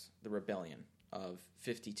sparks the rebellion of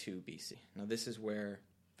 52 BC. Now this is where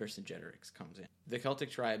Vercingetorix comes in. The Celtic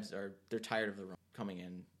tribes they're tired of the Romans coming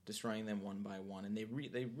in, destroying them one by one, and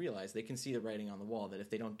they realize, they can see the writing on the wall that if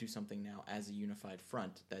they don't do something now as a unified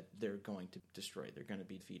front, that they're going to destroy, they're going to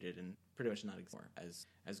be defeated and pretty much not exist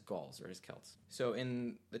as Gauls or as Celts. So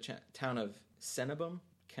in the town of Cenabum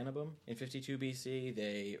in 52 BC,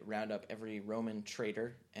 they round up every Roman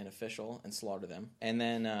traitor and official and slaughter them. And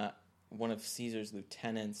then one of Caesar's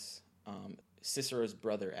lieutenants, Cicero's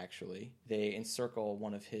brother, actually, they encircle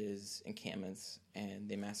one of his encampments and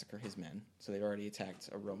they massacre his men. So they'd already attacked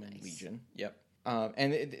a Roman legion. Yep.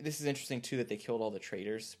 And this is interesting, too, that they killed all the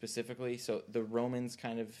traitors specifically. So the Romans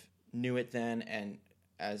kind of knew it then, and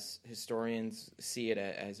as historians see it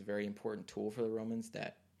as a very important tool for the Romans,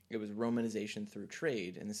 that it was Romanization through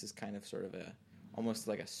trade, and this is kind of sort of almost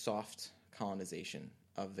like a soft colonization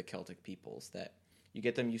of the Celtic peoples, that you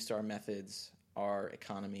get them used to our methods, our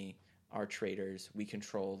economy, our traders, we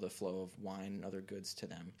control the flow of wine and other goods to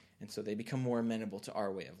them. And so they become more amenable to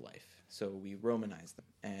our way of life. So we Romanize them.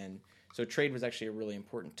 And so trade was actually a really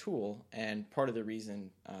important tool. And part of the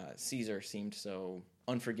reason Caesar seemed so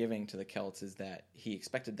unforgiving to the Celts is that he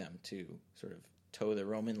expected them to sort of toe the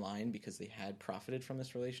Roman line because they had profited from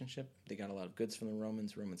this relationship. They got a lot of goods from the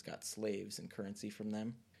Romans. Romans got slaves and currency from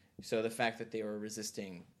them. So the fact that they were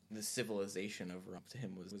resisting the civilization of Rome to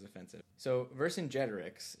him was offensive. So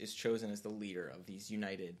Vercingetorix is chosen as the leader of these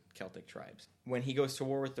united Celtic tribes. When he goes to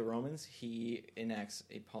war with the Romans, he enacts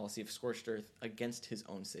a policy of scorched earth against his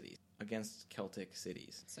own cities. against Celtic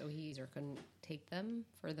cities. So he either couldn't take them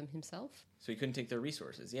for them himself. So he couldn't take their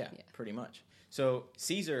resources, yeah, Yeah. pretty much. So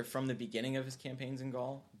Caesar, from the beginning of his campaigns in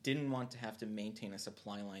Gaul, didn't want to have to maintain a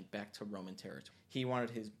supply line back to Roman territory. He wanted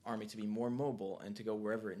his army to be more mobile and to go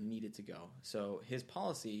wherever it needed to go. So his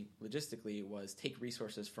policy, logistically, was take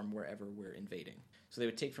resources from wherever we're invading. So they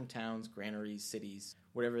would take from towns, granaries, cities,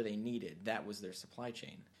 whatever they needed. That was their supply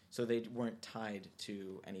chain. So they weren't tied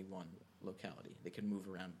to any one locality. They could move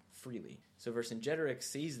around freely. So Vercingetorix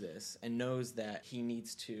sees this and knows that he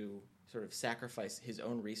needs to sort of sacrifice his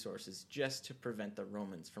own resources just to prevent the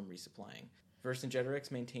Romans from resupplying.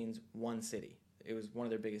 Vercingetorix maintains one city. It was one of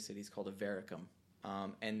their biggest cities called Avaricum.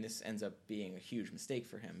 And this ends up being a huge mistake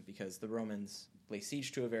for him because the Romans lay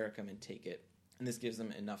siege to Avaricum and take it. And this gives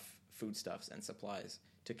them enough foodstuffs and supplies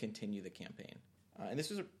to continue the campaign. And this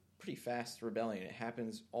was a pretty fast rebellion. It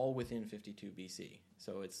happens all within 52 BC.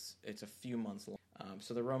 So it's a few months long.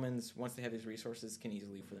 So the Romans, once they have these resources, can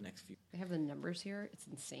easily leave for the next few. I have the numbers here. It's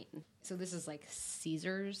insane. So this is like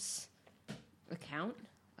Caesar's account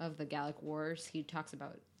of the Gallic Wars. He talks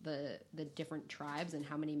about the different tribes and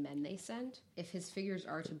how many men they sent. If his figures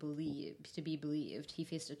are to be believed, he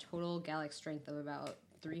faced a total Gallic strength of about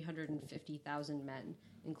 350,000 men,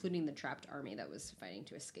 including the trapped army that was fighting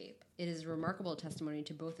to escape. It is a remarkable testimony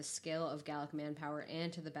to both the scale of Gallic manpower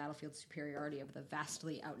and to the battlefield superiority of the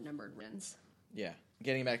vastly outnumbered Romans. Yeah.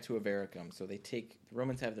 Getting back to Avaricum, so the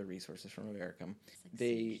Romans have their resources from Avaricum.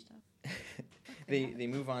 It's like They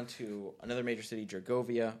move on to another major city,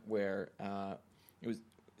 Gergovia, where it was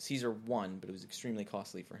Caesar won, but it was extremely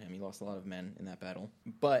costly for him. He lost a lot of men in that battle.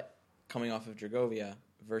 But coming off of Gergovia,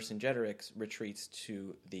 Vercingetorix retreats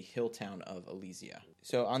to the hill town of Alesia.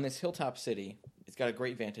 So on this hilltop city, it's got a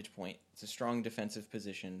great vantage point. It's a strong defensive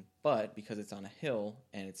position, but because it's on a hill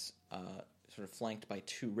and it's sort of flanked by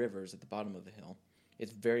two rivers at the bottom of the hill,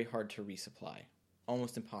 it's very hard to resupply.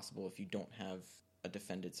 Almost impossible if you don't have a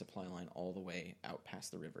defended supply line all the way out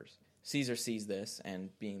past the rivers. Caesar sees this, and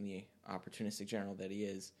being the opportunistic general that he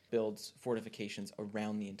is, builds fortifications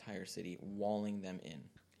around the entire city, walling them in.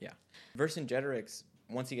 Yeah. Vercingetorix,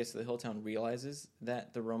 once he gets to the hill town, realizes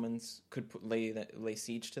that the Romans could lay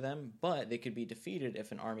siege to them, but they could be defeated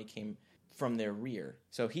if an army came from their rear.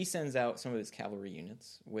 So he sends out some of his cavalry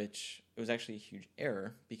units, which was actually a huge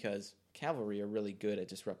error because cavalry are really good at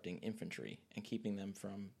disrupting infantry and keeping them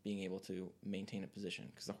from being able to maintain a position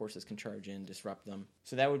because the horses can charge in, disrupt them.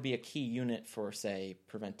 So that would be a key unit for, say,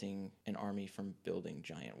 preventing an army from building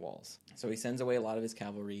giant walls. So he sends away a lot of his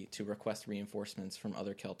cavalry to request reinforcements from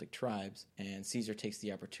other Celtic tribes, and Caesar takes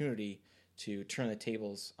the opportunity to turn the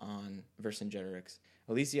tables on Vercingetorix.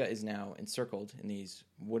 Alesia is now encircled in these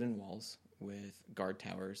wooden walls with guard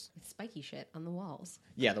towers. With spiky shit on the walls.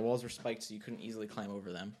 Yeah, the walls were spiked so you couldn't easily climb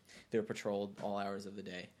over them. They were patrolled all hours of the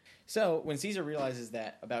day. So when Caesar realizes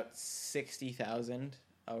that about 60,000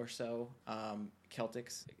 or so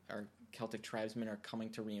Celtic tribesmen are coming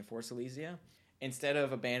to reinforce Alesia, instead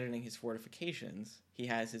of abandoning his fortifications, he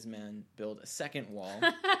has his men build a second wall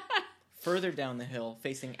further down the hill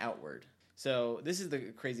facing outward. So this is the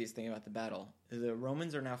craziest thing about the battle. The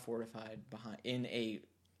Romans are now fortified in a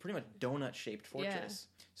pretty much donut-shaped fortress.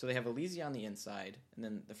 Yeah. So they have Alesia on the inside, and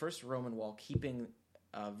then the first Roman wall keeping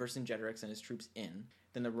Vercingetorix and his troops in,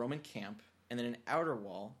 then the Roman camp, and then an outer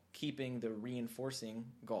wall keeping the reinforcing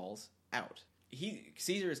Gauls out.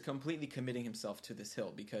 Caesar is completely committing himself to this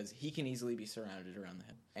hill because he can easily be surrounded around the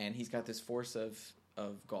hill. And he's got this force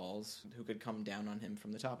of Gauls who could come down on him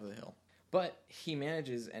from the top of the hill. But he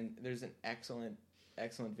manages, and there's an excellent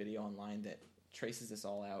video online that traces this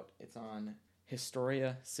all out. It's on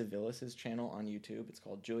Historia Civilis' channel on YouTube. It's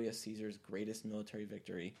called Julius Caesar's Greatest Military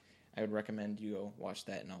Victory. I would recommend you go watch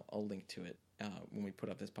that, and I'll link to it when we put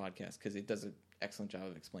up this podcast because it does an excellent job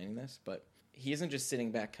of explaining this. But he isn't just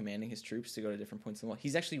sitting back commanding his troops to go to different points in the wall.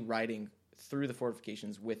 He's actually riding through the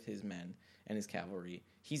fortifications with his men and his cavalry.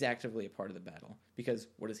 He's actively a part of the battle because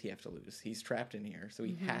what does he have to lose? He's trapped in here, so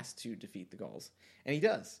he has to defeat the Gauls. And he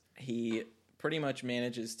does. He pretty much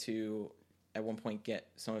manages to, at one point, get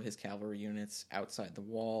some of his cavalry units outside the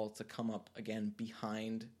wall to come up again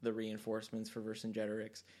behind the reinforcements for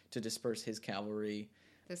Vercingetorix to disperse his cavalry.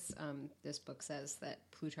 This book says that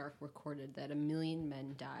Plutarch recorded that 1 million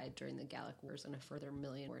men died during the Gallic Wars and a further 1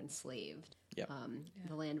 million were enslaved. Yep.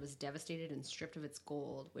 The land was devastated and stripped of its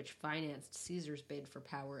gold, which financed Caesar's bid for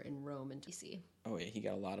power in Rome and DC. Oh yeah, he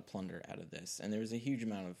got a lot of plunder out of this, and there was a huge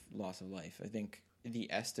amount of loss of life. I think the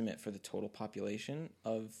estimate for the total population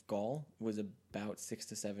of Gaul was about 6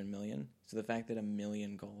 to 7 million. So the fact that 1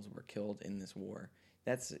 million Gauls were killed in this war,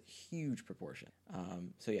 that's a huge proportion.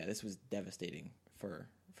 So yeah, this was devastating for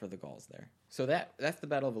for the Gauls there. So that's the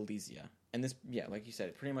Battle of Alesia. And this, yeah, like you said,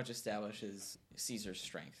 it pretty much establishes Caesar's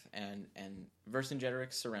strength. And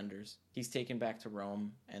Vercingetorix surrenders. He's taken back to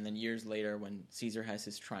Rome. And then years later, when Caesar has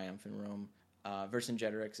his triumph in Rome,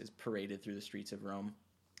 Vercingetorix is paraded through the streets of Rome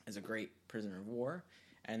as a great prisoner of war.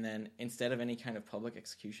 And then instead of any kind of public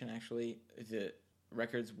execution, actually, the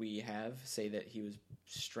records we have say that he was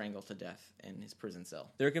strangled to death in his prison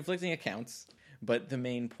cell. There are conflicting accounts, but the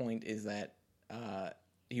main point is that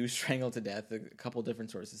he was strangled to death. A couple different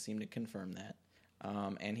sources seem to confirm that.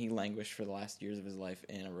 And he languished for the last years of his life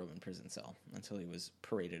in a Roman prison cell until he was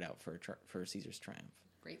paraded out for Caesar's triumph.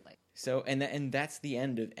 Great life. So, and that's the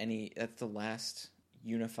end of that's the last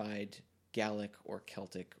unified Gallic or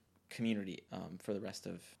Celtic community for the rest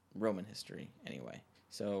of Roman history anyway.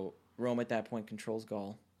 So Rome at that point controls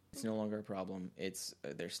Gaul. It's no longer a problem. It's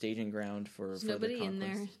their staging ground for There's further nobody conquest. in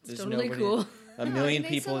there. It's There's totally nobody- cool. A million They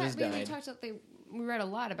people still just had- died. We read a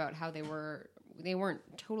lot about how they weren't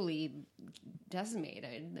totally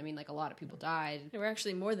decimated. I mean, like, a lot of people died. They were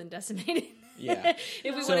actually more than decimated. Yeah.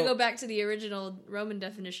 If we So- want to go back to the original Roman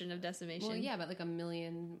definition of decimation. Well, yeah, but like a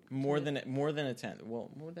million. More than a tenth.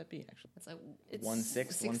 Well, what would that be actually? It's like It's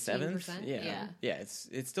 1/6, 1/7? 16%? Yeah. Yeah.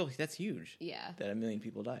 It's still that's huge. Yeah. That a million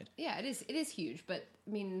people died. Yeah, it is. It is huge, but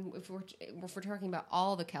I mean, if we're talking about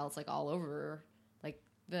all the Celts, like all over, like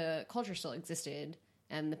the culture still existed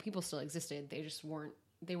and the people still existed. They just weren't.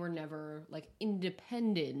 They were never like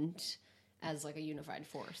independent as like a unified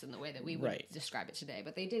force in the way that we would Right. describe it today.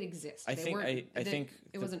 But they did exist. I They think- weren't- I think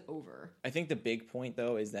it wasn't over. I think the big point,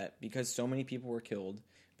 though, is that because so many people were killed,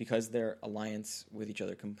 because their alliance with each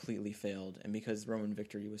other completely failed, and because Roman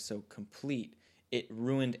victory was so complete, it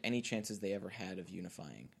ruined any chances they ever had of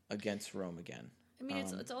unifying against Rome again. I mean,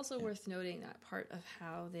 it's also worth noting that part of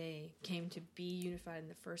how they came to be unified in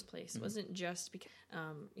the first place wasn't just because,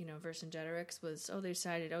 Vercingetorix was, they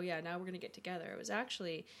decided, now we're going to get together. It was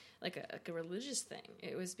actually like a religious thing.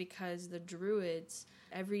 It was because the Druids,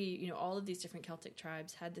 all of these different Celtic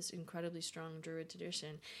tribes had this incredibly strong Druid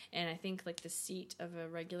tradition. And I think like the seat of a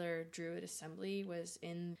regular Druid assembly was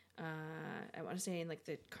in, I want to say in like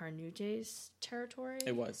the Carnutes territory.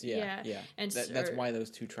 It was, yeah. And that's why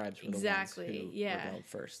those two tribes were exactly, the ones who yeah. rebelled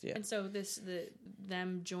first. Yeah, And so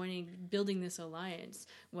them building this alliance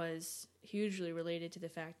was hugely related to the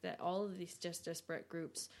fact that all of these just disparate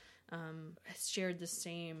groups shared the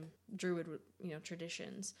same Druid,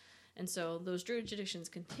 traditions. And so those Druid traditions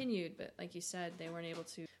continued, but like you said, they weren't able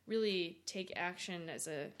to really take action as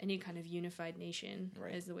any kind of unified nation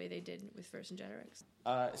as the way they did with Vercingetorix.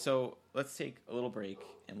 So let's take a little break,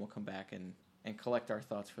 and we'll come back and collect our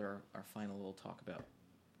thoughts for our final little talk about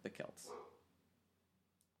the Celts.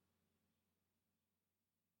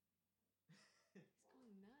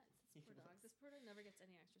 This poor dog never gets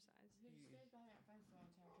any exercise.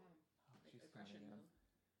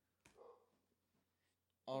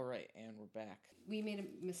 All right, and we're back. We made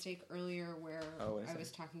a mistake earlier where what is I that?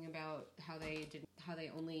 was talking about how they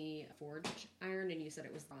only forged iron, and you said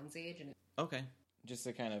it was Bronze Age, and Okay. Just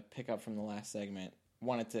to kind of pick up from the last segment,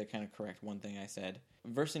 wanted to kind of correct one thing I said.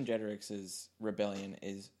 Vercingetorix's rebellion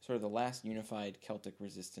is sort of the last unified Celtic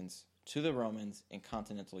resistance to the Romans in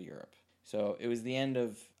continental Europe. So it was the end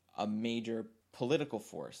of a major political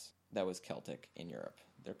force that was Celtic in Europe.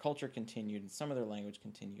 Their culture continued, and some of their language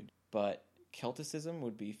continued, but Celticism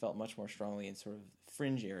would be felt much more strongly in sort of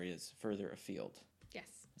fringe areas further afield.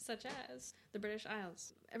 Yes, such as the British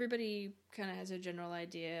Isles. Everybody kind of has a general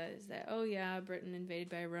idea is that, Britain invaded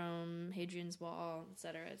by Rome, Hadrian's Wall,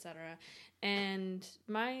 etc., etc. And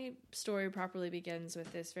my story properly begins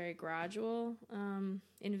with this very gradual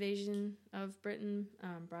invasion of Britain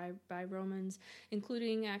by Romans,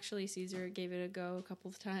 including actually Caesar gave it a go a couple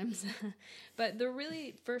of times. But the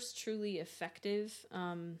really first truly effective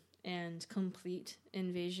and complete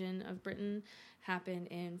invasion of Britain happened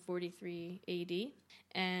in 43 AD.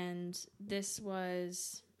 And this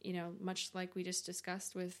was, much like we just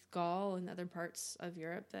discussed with Gaul and other parts of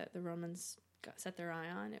Europe that the Romans set their eye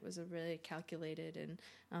on. It was a really calculated and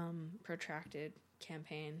protracted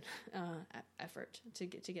campaign effort to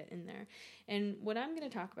get in there. And what I'm going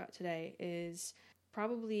to talk about today is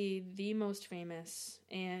probably the most famous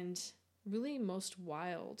and really most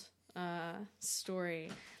wild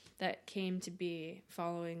story that came to be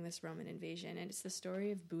following this Roman invasion, and it's the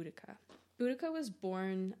story of Boudica. Boudica was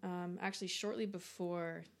born actually shortly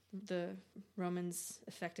before the Romans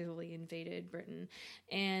effectively invaded Britain,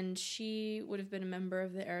 and she would have been a member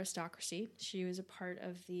of the aristocracy. She was a part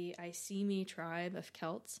of the Iceni tribe of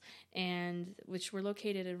Celts, and which were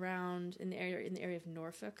located around in the area of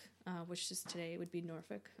Norfolk, which is today would be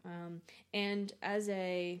Norfolk. And as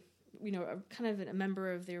a kind of a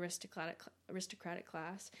member of the aristocratic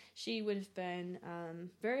class. She would have been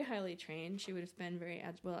very highly trained. She would have been very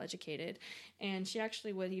well educated, and she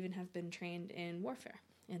actually would even have been trained in warfare.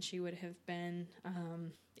 And she would have been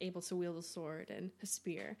able to wield a sword and a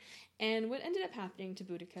spear. And what ended up happening to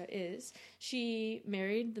Boudica is she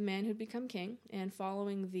married the man who'd become king, and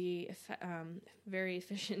following the very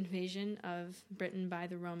efficient invasion of Britain by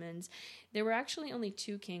the Romans, there were actually only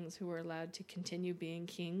 2 kings who were allowed to continue being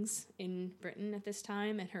kings in Britain at this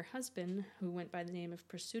time, and her husband, who went by the name of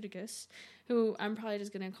Prasutagus, who I'm probably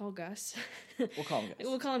just going to call Gus. We'll call him Gus.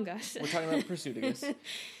 We'll call him Gus. We're talking about Prasutagus.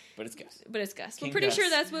 But it's Gus. We're pretty sure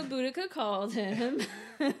that's what Boudica called him.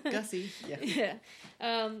 Gussie. Yeah. Yeah.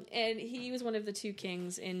 And he was one of the 2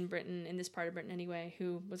 kings in Britain, in this part of Britain anyway,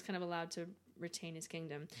 who was kind of allowed to retain his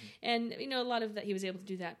kingdom. And, a lot of that, he was able to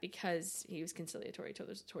do that because he was conciliatory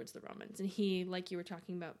towards the Romans. And he, like you were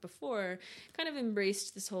talking about before, kind of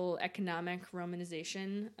embraced this whole economic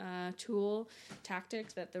Romanization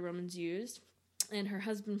tactic that the Romans used. And her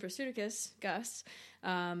husband, Prasutagus, Gus,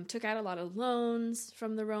 took out a lot of loans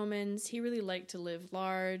from the Romans. He really liked to live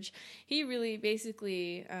large. He really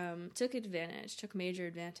basically took major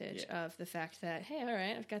advantage of the fact that, hey, all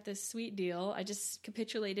right, I've got this sweet deal. I just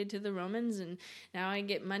capitulated to the Romans, and now I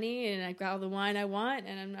get money, and I've got all the wine I want,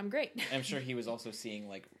 and I'm great. I'm sure he was also seeing,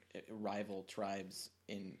 like, rival tribes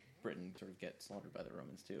in Britain sort of get slaughtered by the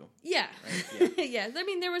Romans too. Yeah. Right? Yeah. Yeah. I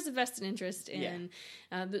mean, there was a vested interest in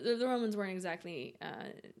the Romans weren't exactly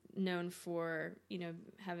known for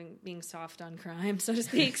being soft on crime, so to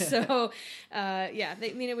speak. So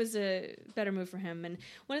it was a better move for him. And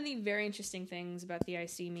one of the very interesting things about the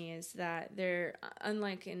Iceni is that they're,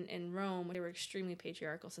 unlike in Rome, they were extremely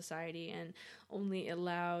patriarchal society and only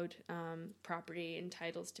allowed property and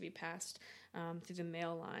titles to be passed through the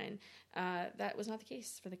male line. That was not the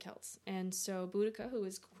case for the Celts. And so Boudica, who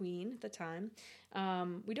was queen at the time,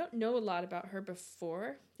 we don't know a lot about her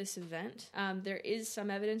before this event. There is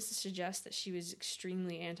some evidence to suggest that she was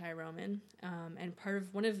extremely anti-Roman. And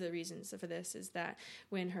one of the reasons for this is that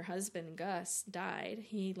when her husband, Gus, died,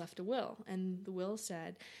 he left a will. And the will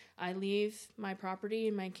said, I leave my property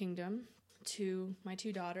and my kingdom to my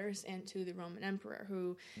 2 daughters and to the Roman emperor,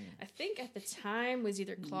 who I think at the time was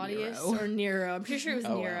either Claudius or Nero. I'm pretty sure it was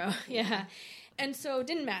Nero. Wow. Yeah. And so it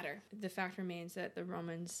didn't matter. The fact remains that the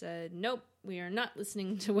Romans said, nope, we are not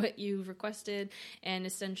listening to what you've requested. And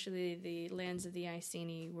essentially the lands of the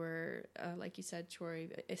Iceni were, like you said, Tori,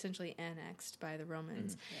 essentially annexed by the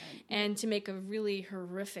Romans. Mm-hmm. And to make a really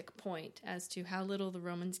horrific point as to how little the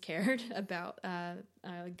Romans cared about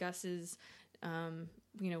Gus's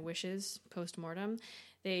wishes post-mortem,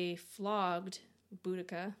 they flogged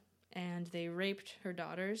Boudica and they raped her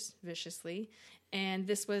daughters viciously. And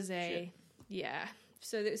this was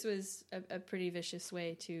so this was a pretty vicious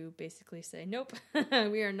way to basically say, nope,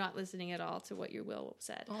 we are not listening at all to what your will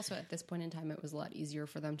said. Also, at this point in time, it was a lot easier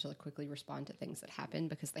for them to quickly respond to things that happened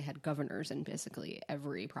because they had governors in basically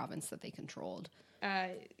every province that they controlled.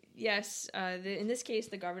 Yes. In this case,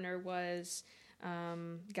 the governor was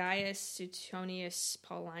Gaius Suetonius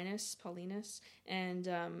Paulinus, and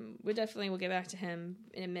we'll get back to him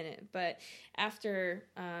in a minute. But after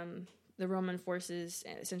the Roman forces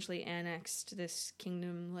essentially annexed this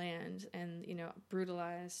kingdom land and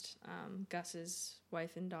brutalized Gus's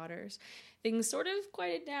wife and daughters, things sort of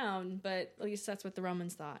quieted down, but at least that's what the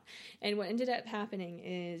Romans thought. And what ended up happening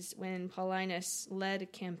is when Paulinus led a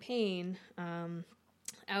campaign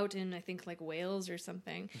out in, I think, like Wales or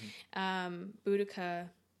something, Boudica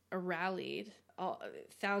rallied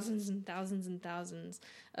thousands and thousands and thousands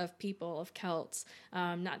of people, of Celts,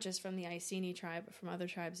 not just from the Iceni tribe, but from other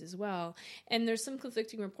tribes as well. And there's some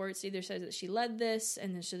conflicting reports. Either says that she led this,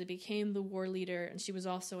 and then she became the war leader, and she was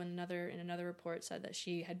also in another report said that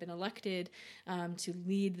she had been elected to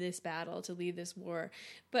lead this battle, to lead this war.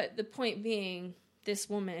 But the point being, this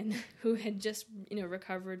woman who had just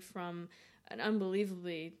recovered from an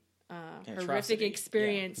unbelievably horrific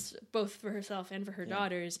experience, both for herself and for her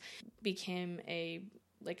daughters, became a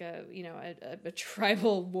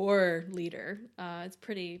tribal war leader. It's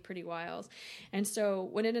pretty wild. And so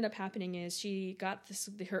what ended up happening is she got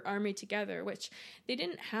her army together, which they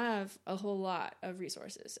didn't have a whole lot of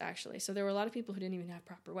resources, actually. So there were a lot of people who didn't even have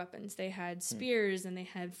proper weapons. They had spears and they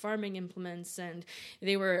had farming implements, and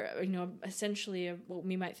they were, essentially what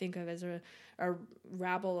we might think of as a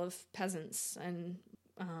rabble of peasants and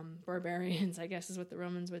barbarians, I guess is what the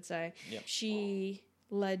Romans would say. Yep. She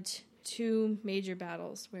led 2 major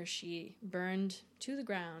battles where she burned to the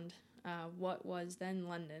ground what was then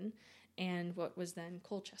London, and what was then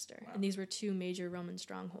Colchester. Wow. And these were two major Roman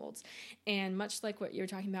strongholds. And much like what you were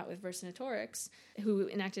talking about with Vercingetorix, who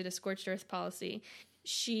enacted a scorched earth policy,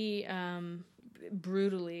 she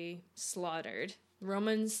brutally slaughtered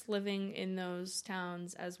Romans living in those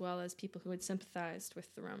towns, as well as people who had sympathized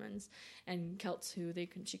with the Romans, and Celts who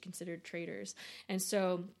she considered traitors. And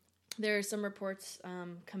so there are some reports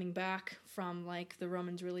coming back from like the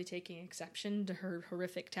Romans really taking exception to her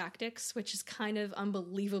horrific tactics, which is kind of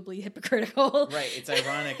unbelievably hypocritical. Right. It's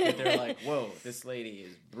ironic that they're like, whoa, this lady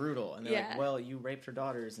is brutal. And they're like, well, you raped her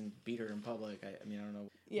daughters and beat her in public. I mean, I don't know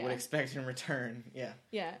what expect in return. Yeah.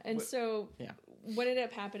 Yeah. And what ended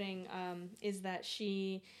up happening is that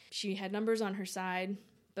she had numbers on her side,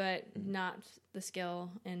 but not the skill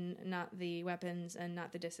and not the weapons and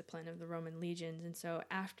not the discipline of the Roman legions. And so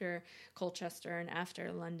after Colchester and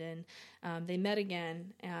after London, they met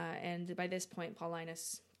again. And by this point,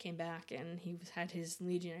 Paulinus came back and he had his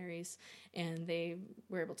legionaries, and they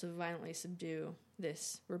were able to violently subdue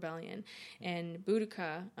this rebellion. And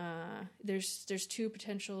Boudica, there's two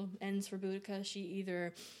potential ends for Boudica. She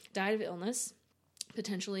either died of illness,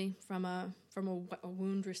 potentially from a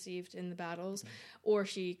wound received in the battles, or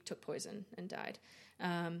she took poison and died,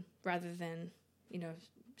 rather than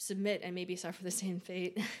submit and maybe suffer the same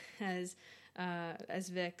fate as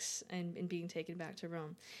Vix and being taken back to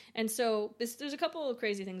Rome. And so there's a couple of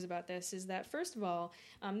crazy things about this. Is that first of all,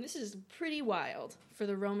 this is pretty wild for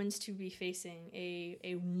the Romans to be facing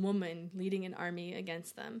a woman leading an army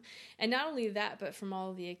against them. And not only that, but from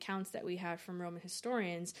all the accounts that we have from Roman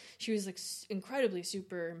historians, she was like incredibly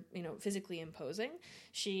super, physically imposing.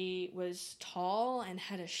 She was tall and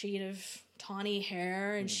had a shade of tawny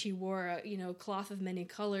hair, and she wore a cloth of many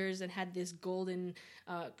colors and had this golden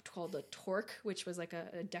called a torque, which was like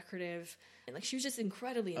a decorative, and like she was just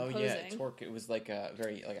incredibly imposing. Oh yeah, torque. It was like a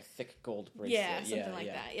very a thick gold bracelet. Yeah, something like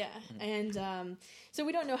that. Yeah, and so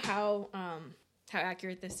we don't know how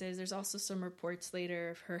accurate this is. There's also some reports later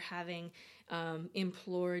of her having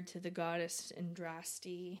implored to the goddess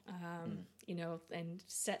Andraste, and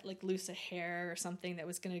set like loose a hair or something that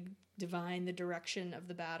was going to divine the direction of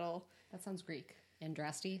the battle. That sounds Greek.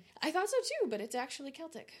 Andraste? I thought so too, but it's actually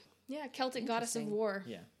Celtic. Yeah, Celtic goddess of war.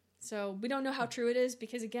 Yeah. So we don't know how true it is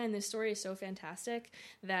because, again, this story is so fantastic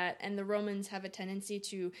and the Romans have a tendency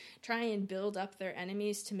to try and build up their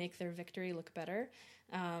enemies to make their victory look better.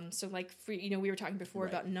 So like, we were talking before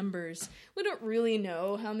about numbers. We don't really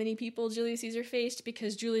know how many people Julius Caesar faced,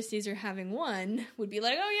 because Julius Caesar having won would be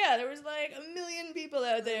like, oh yeah, there was like 1 million people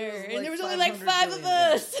out there, and there was only like 5 of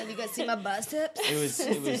us. Have you guys seen my biceps?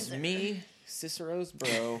 It was me, Cicero's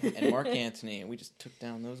bro, and Mark Antony, and we just took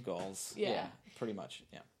down those Gauls. Yeah, pretty much.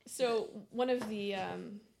 Yeah. So one of the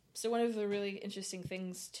really interesting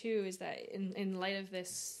things too is that in light of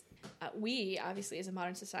this. We, obviously, as a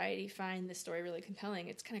modern society, find this story really compelling.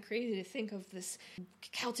 It's kind of crazy to think of this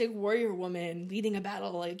Celtic warrior woman leading a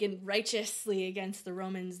battle righteously against the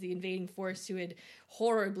Romans, the invading force who had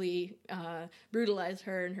horribly brutalized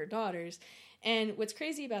her and her daughters. And what's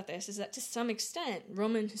crazy about this is that to some extent,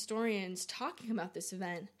 Roman historians talking about this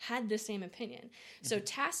event had the same opinion. So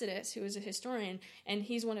Tacitus, who is a historian, and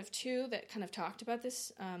he's one of two that kind of talked about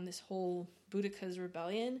this whole Boudica's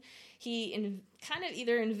rebellion, he kind of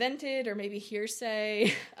either invented or maybe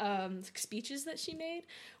hearsay speeches that she made,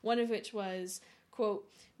 one of which was, quote,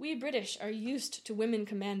 "We British are used to women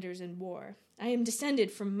commanders in war. I am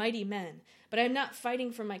descended from mighty men, but I am not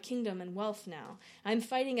fighting for my kingdom and wealth now. I am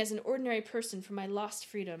fighting as an ordinary person for my lost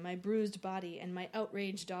freedom, my bruised body, and my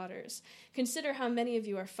outraged daughters. Consider how many of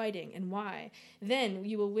you are fighting and why. Then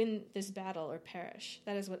you will win this battle or perish.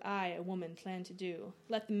 That is what I, a woman, plan to do.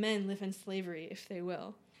 Let the men live in slavery if they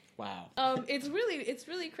will." Wow. It's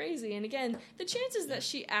really crazy. And again, the chances that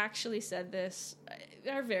she actually said this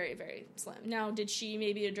are very, very slim. Now, did she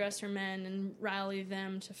maybe address her men and rally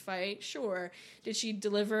them to fight? Sure. Did she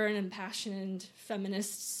deliver an impassioned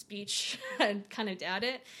feminist speech? I kind of doubt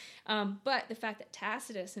it. But the fact that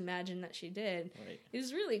Tacitus imagined that she did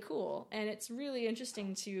is really cool. And it's really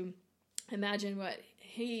interesting to imagine what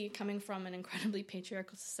he, coming from an incredibly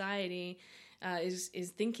patriarchal society, is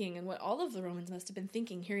thinking, and what all of the Romans must have been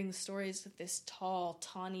thinking, hearing the stories of this tall,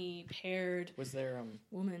 tawny-haired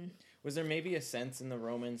woman. Was there maybe a sense in the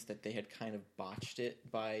Romans that they had kind of botched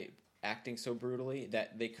it by acting so brutally,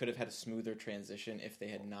 that they could have had a smoother transition if they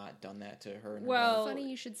had not done that to her? And well, funny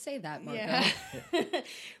you should say that, Marco. Yeah.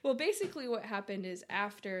 Well, basically what happened is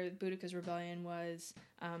after Boudica's rebellion was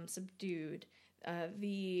subdued,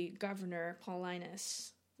 the governor,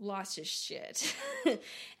 Paulinus, lost his shit.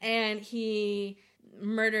 And he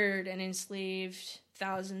murdered and enslaved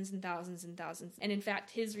thousands and thousands and thousands. And in fact,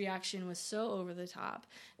 his reaction was so over the top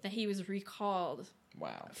that he was recalled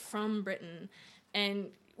Wow. from Britain. And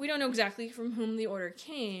we don't know exactly from whom the order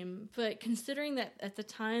came, but considering that at the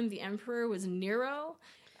time the emperor was Nero,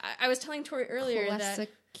 I was telling Tori earlier that...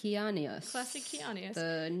 Classicianus,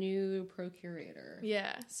 the new procurator.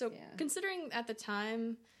 Yeah. So considering at the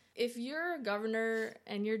time, if you're a governor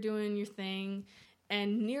and you're doing your thing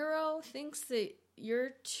and Nero thinks that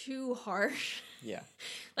you're too harsh. Yeah.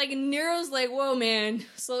 Like Nero's like, whoa, man,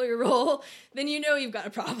 slow your roll. Then you know you've got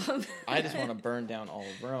a problem. I just want to burn down all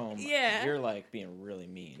of Rome. Yeah. You're like being really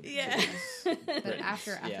mean. Yeah. But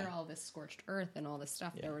after all this scorched earth and all this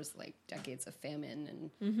stuff, there was like decades of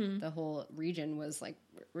famine, and the whole region was like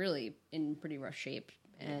really in pretty rough shape.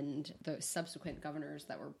 And the subsequent governors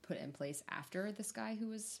that were put in place after this guy who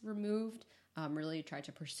was removed really tried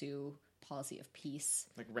to pursue policy of peace,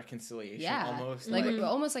 like reconciliation,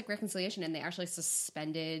 almost like reconciliation, and they actually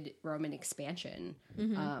suspended Roman expansion.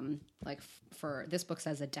 For this book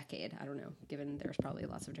says a decade. I don't know, given there's probably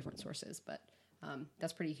lots of different sources, but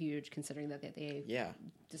that's pretty huge considering that they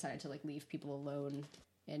decided to like leave people alone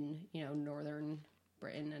in northern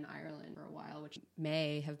Britain and Ireland for a while, which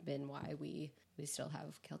may have been why we still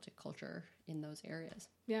have Celtic culture in those areas.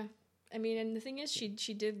 Yeah. I mean, and the thing is,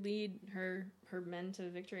 she did lead her men to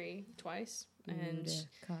victory twice, and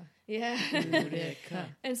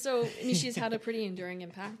and so I mean, she's had a pretty enduring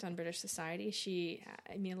impact on British society.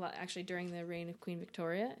 Actually, during the reign of Queen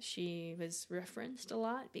Victoria, she was referenced a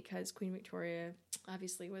lot because Queen Victoria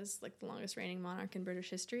obviously was like the longest reigning monarch in British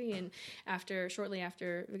history, and shortly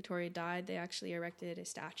after Victoria died, they actually erected a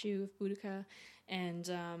statue of Boudica,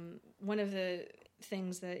 and one of the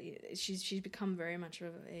things that she's become very much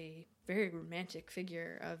of a very romantic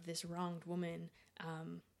figure of this wronged woman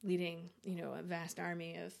leading a vast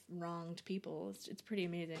army of wronged people. It's pretty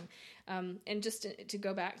amazing. And just to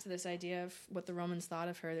go back to this idea of what the Romans thought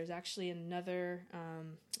of her, there's actually another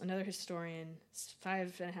historian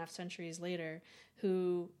 5.5 centuries later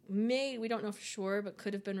who we don't know for sure, but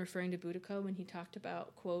could have been referring to Boudica when he talked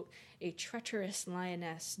about, quote, a treacherous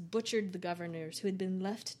lioness butchered the governors who had been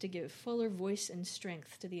left to give fuller voice and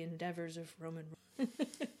strength to the endeavors of Roman.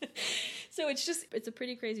 So it's a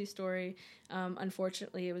pretty crazy story.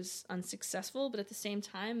 Unfortunately, it was unsuccessful, but at the same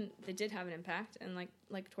time, they did have an impact. And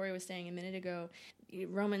like Tori was saying a minute ago,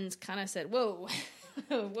 Romans kind of said, whoa,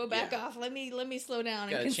 back off. Let me slow down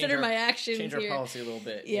and consider my actions here. Change our policy a little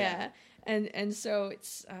bit. Yeah. And so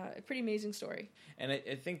it's a pretty amazing story. And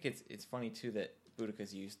I think it's funny, too, that Boudica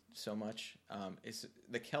is used so much.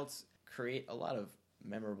 The Celts create a lot of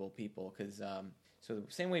memorable people because... So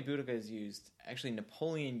the same way Boudica is used, actually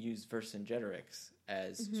Napoleon used Vercingetorix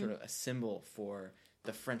as sort of a symbol for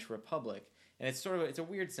the French Republic. And it's a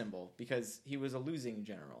weird symbol because he was a losing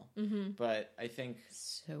general. But I think...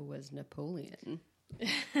 So was Napoleon.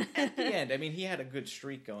 At the end, I mean, he had a good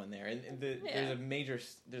streak going there. And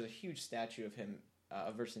there's a huge statue of him,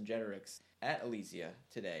 of Vercingetorix, at Alesia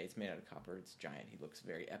today. It's made out of copper. It's giant. He looks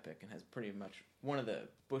very epic and has pretty much one of the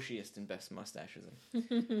bushiest and best mustaches.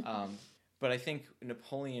 But I think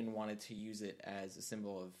Napoleon wanted to use it as a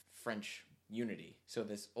symbol of French unity. So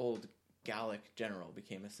this old Gallic general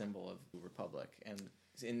became a symbol of the Republic, and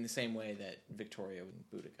in the same way that Victoria and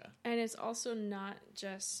Boudica. And it's also not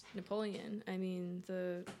just Napoleon. I mean,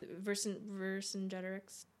 the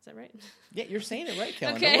Vercingetorix. Is that right? Yeah, you're saying it right,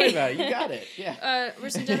 Kellen. Okay. Don't worry about it. You got it. Yeah.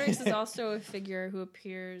 Vercingetorix is also a figure who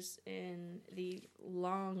appears in the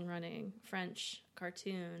long-running French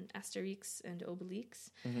cartoon Asterix and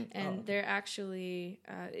Obelix, and they're actually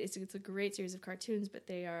it's a great series of cartoons, but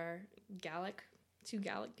they are two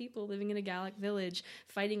Gallic people living in a Gallic village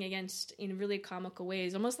fighting against, in really comical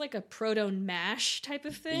ways, almost like a proto-MASH type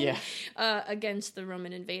of thing, against the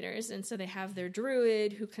Roman invaders. And so they have their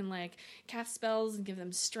druid who can like cast spells and give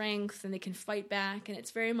them strength, and they can fight back. And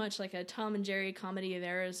it's very much like a Tom and Jerry comedy of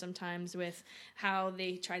errors sometimes, with how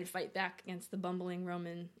they try to fight back against the bumbling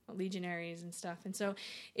Roman legionaries and stuff. And so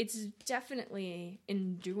it's definitely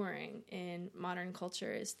enduring in modern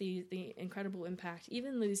culture, is the incredible impact.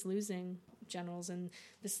 Even these losing generals and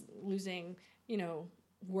this losing,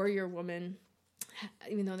 warrior woman,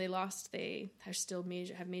 even though they lost, they are still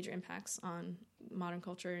have major impacts on modern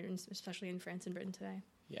culture, and especially in France and Britain today.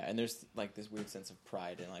 Yeah, and there's like this weird sense of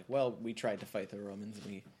pride in like, well, we tried to fight the Romans and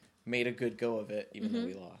we made a good go of it, even though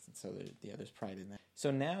we lost. And so there's pride in that.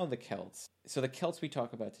 So now the Celts. So the Celts we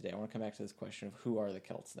talk about today, I want to come back to this question of who are the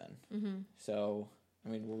Celts then? So, I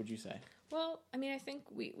mean, what would you say? Well, I mean, I think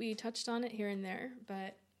we touched on it here and there,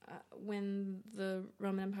 but when the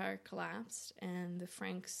Roman Empire collapsed and the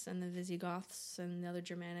Franks and the Visigoths and the other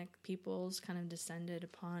Germanic peoples kind of descended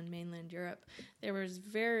upon mainland Europe, there was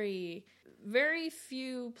very, very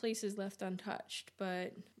few places left untouched.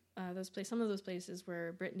 But some of those places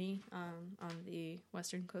were Brittany on the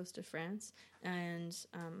western coast of France and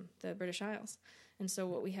the British Isles. And so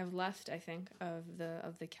what we have left, I think, of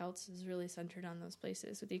the Celts is really centered on those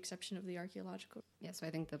places, with the exception of the archaeological. Yeah, so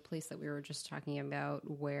I think the place that we were just talking about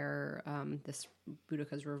where this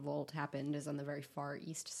Boudicca's revolt happened is on the very far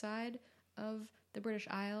east side of the British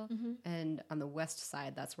Isle. And on the west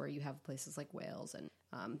side, that's where you have places like Wales, and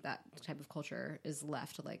that type of culture is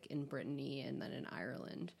left like in Brittany and then in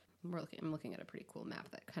Ireland. I'm looking at a pretty cool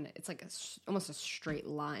map that kind of, it's like almost a straight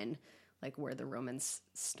line, like where the Romans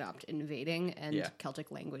stopped invading, and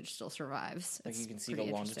Celtic language still survives. Like you can see the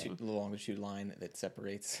longitude line that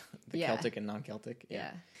separates the Celtic and non-Celtic.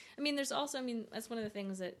 Yeah. I mean, there's also, that's one of the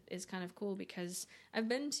things that is kind of cool, because I've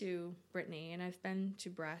been to Brittany and I've been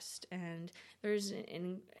to Brest, and there's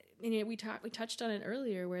we touched on it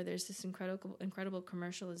earlier, where there's this incredible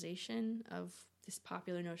commercialization of this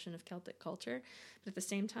popular notion of Celtic culture, but at the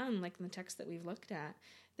same time, like in the text that we've looked at,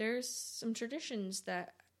 there's some traditions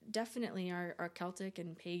that definitely are Celtic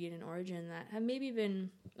and pagan in origin that have maybe been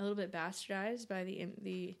a little bit bastardized by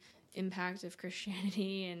the impact of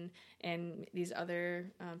Christianity and these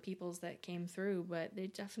other peoples that came through, but they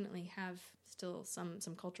definitely have still some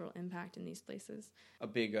cultural impact in these places. A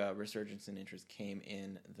big resurgence in interest came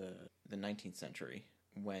in the 19th century,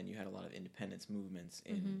 when you had a lot of independence movements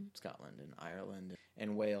in Scotland and Ireland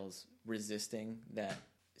and Wales, resisting that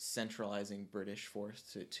centralizing British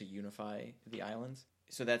force to unify the islands.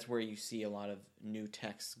 So that's where you see a lot of new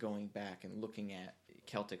texts going back and looking at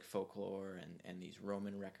Celtic folklore and these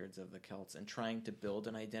Roman records of the Celts, and trying to build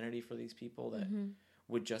an identity for these people that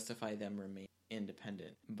would justify them remaining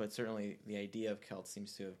independent. But certainly the idea of Celts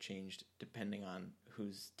seems to have changed depending on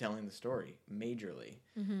who's telling the story, majorly.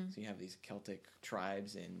 So you have these Celtic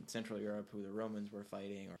tribes in Central Europe who the Romans were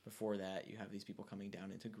fighting, or before that you have these people coming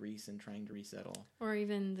down into Greece and trying to resettle. Or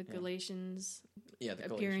even the Galatians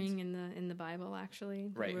appearing in the Bible,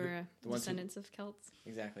 actually. Right. Who were descendants of Celts.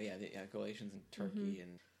 Exactly, the Galatians in Turkey.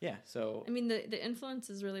 And so... the influence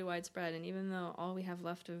is really widespread, and even though all we have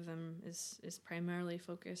left of them is primarily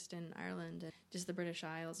focused in Ireland and just the British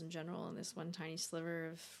Isles in general, and this one tiny sliver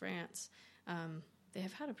of France, they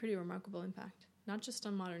have had a pretty remarkable impact, not just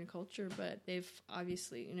on modern culture, but they've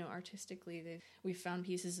obviously, artistically, we've found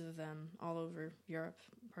pieces of them all over Europe,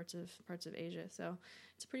 parts of Asia. So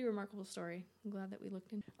it's a pretty remarkable story. I'm glad that we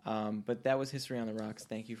looked into. But that was History on the Rocks.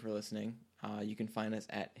 Thank you for listening. You can find us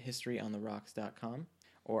at historyontherocks.com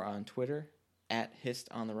or on Twitter at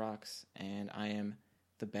HistOnTheRocks, and I am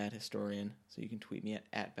the Bad Historian, so you can tweet me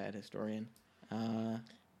at BadHistorian.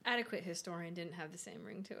 Adequate Historian didn't have the same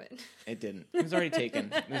ring to it. It didn't. It was already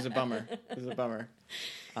taken. It was a bummer.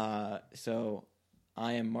 So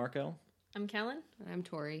I am Marco. I'm Kellen. And I'm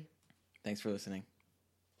Tori. Thanks for listening.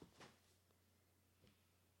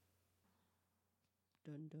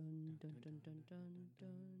 Dun, dun, dun, dun, dun, dun, dun.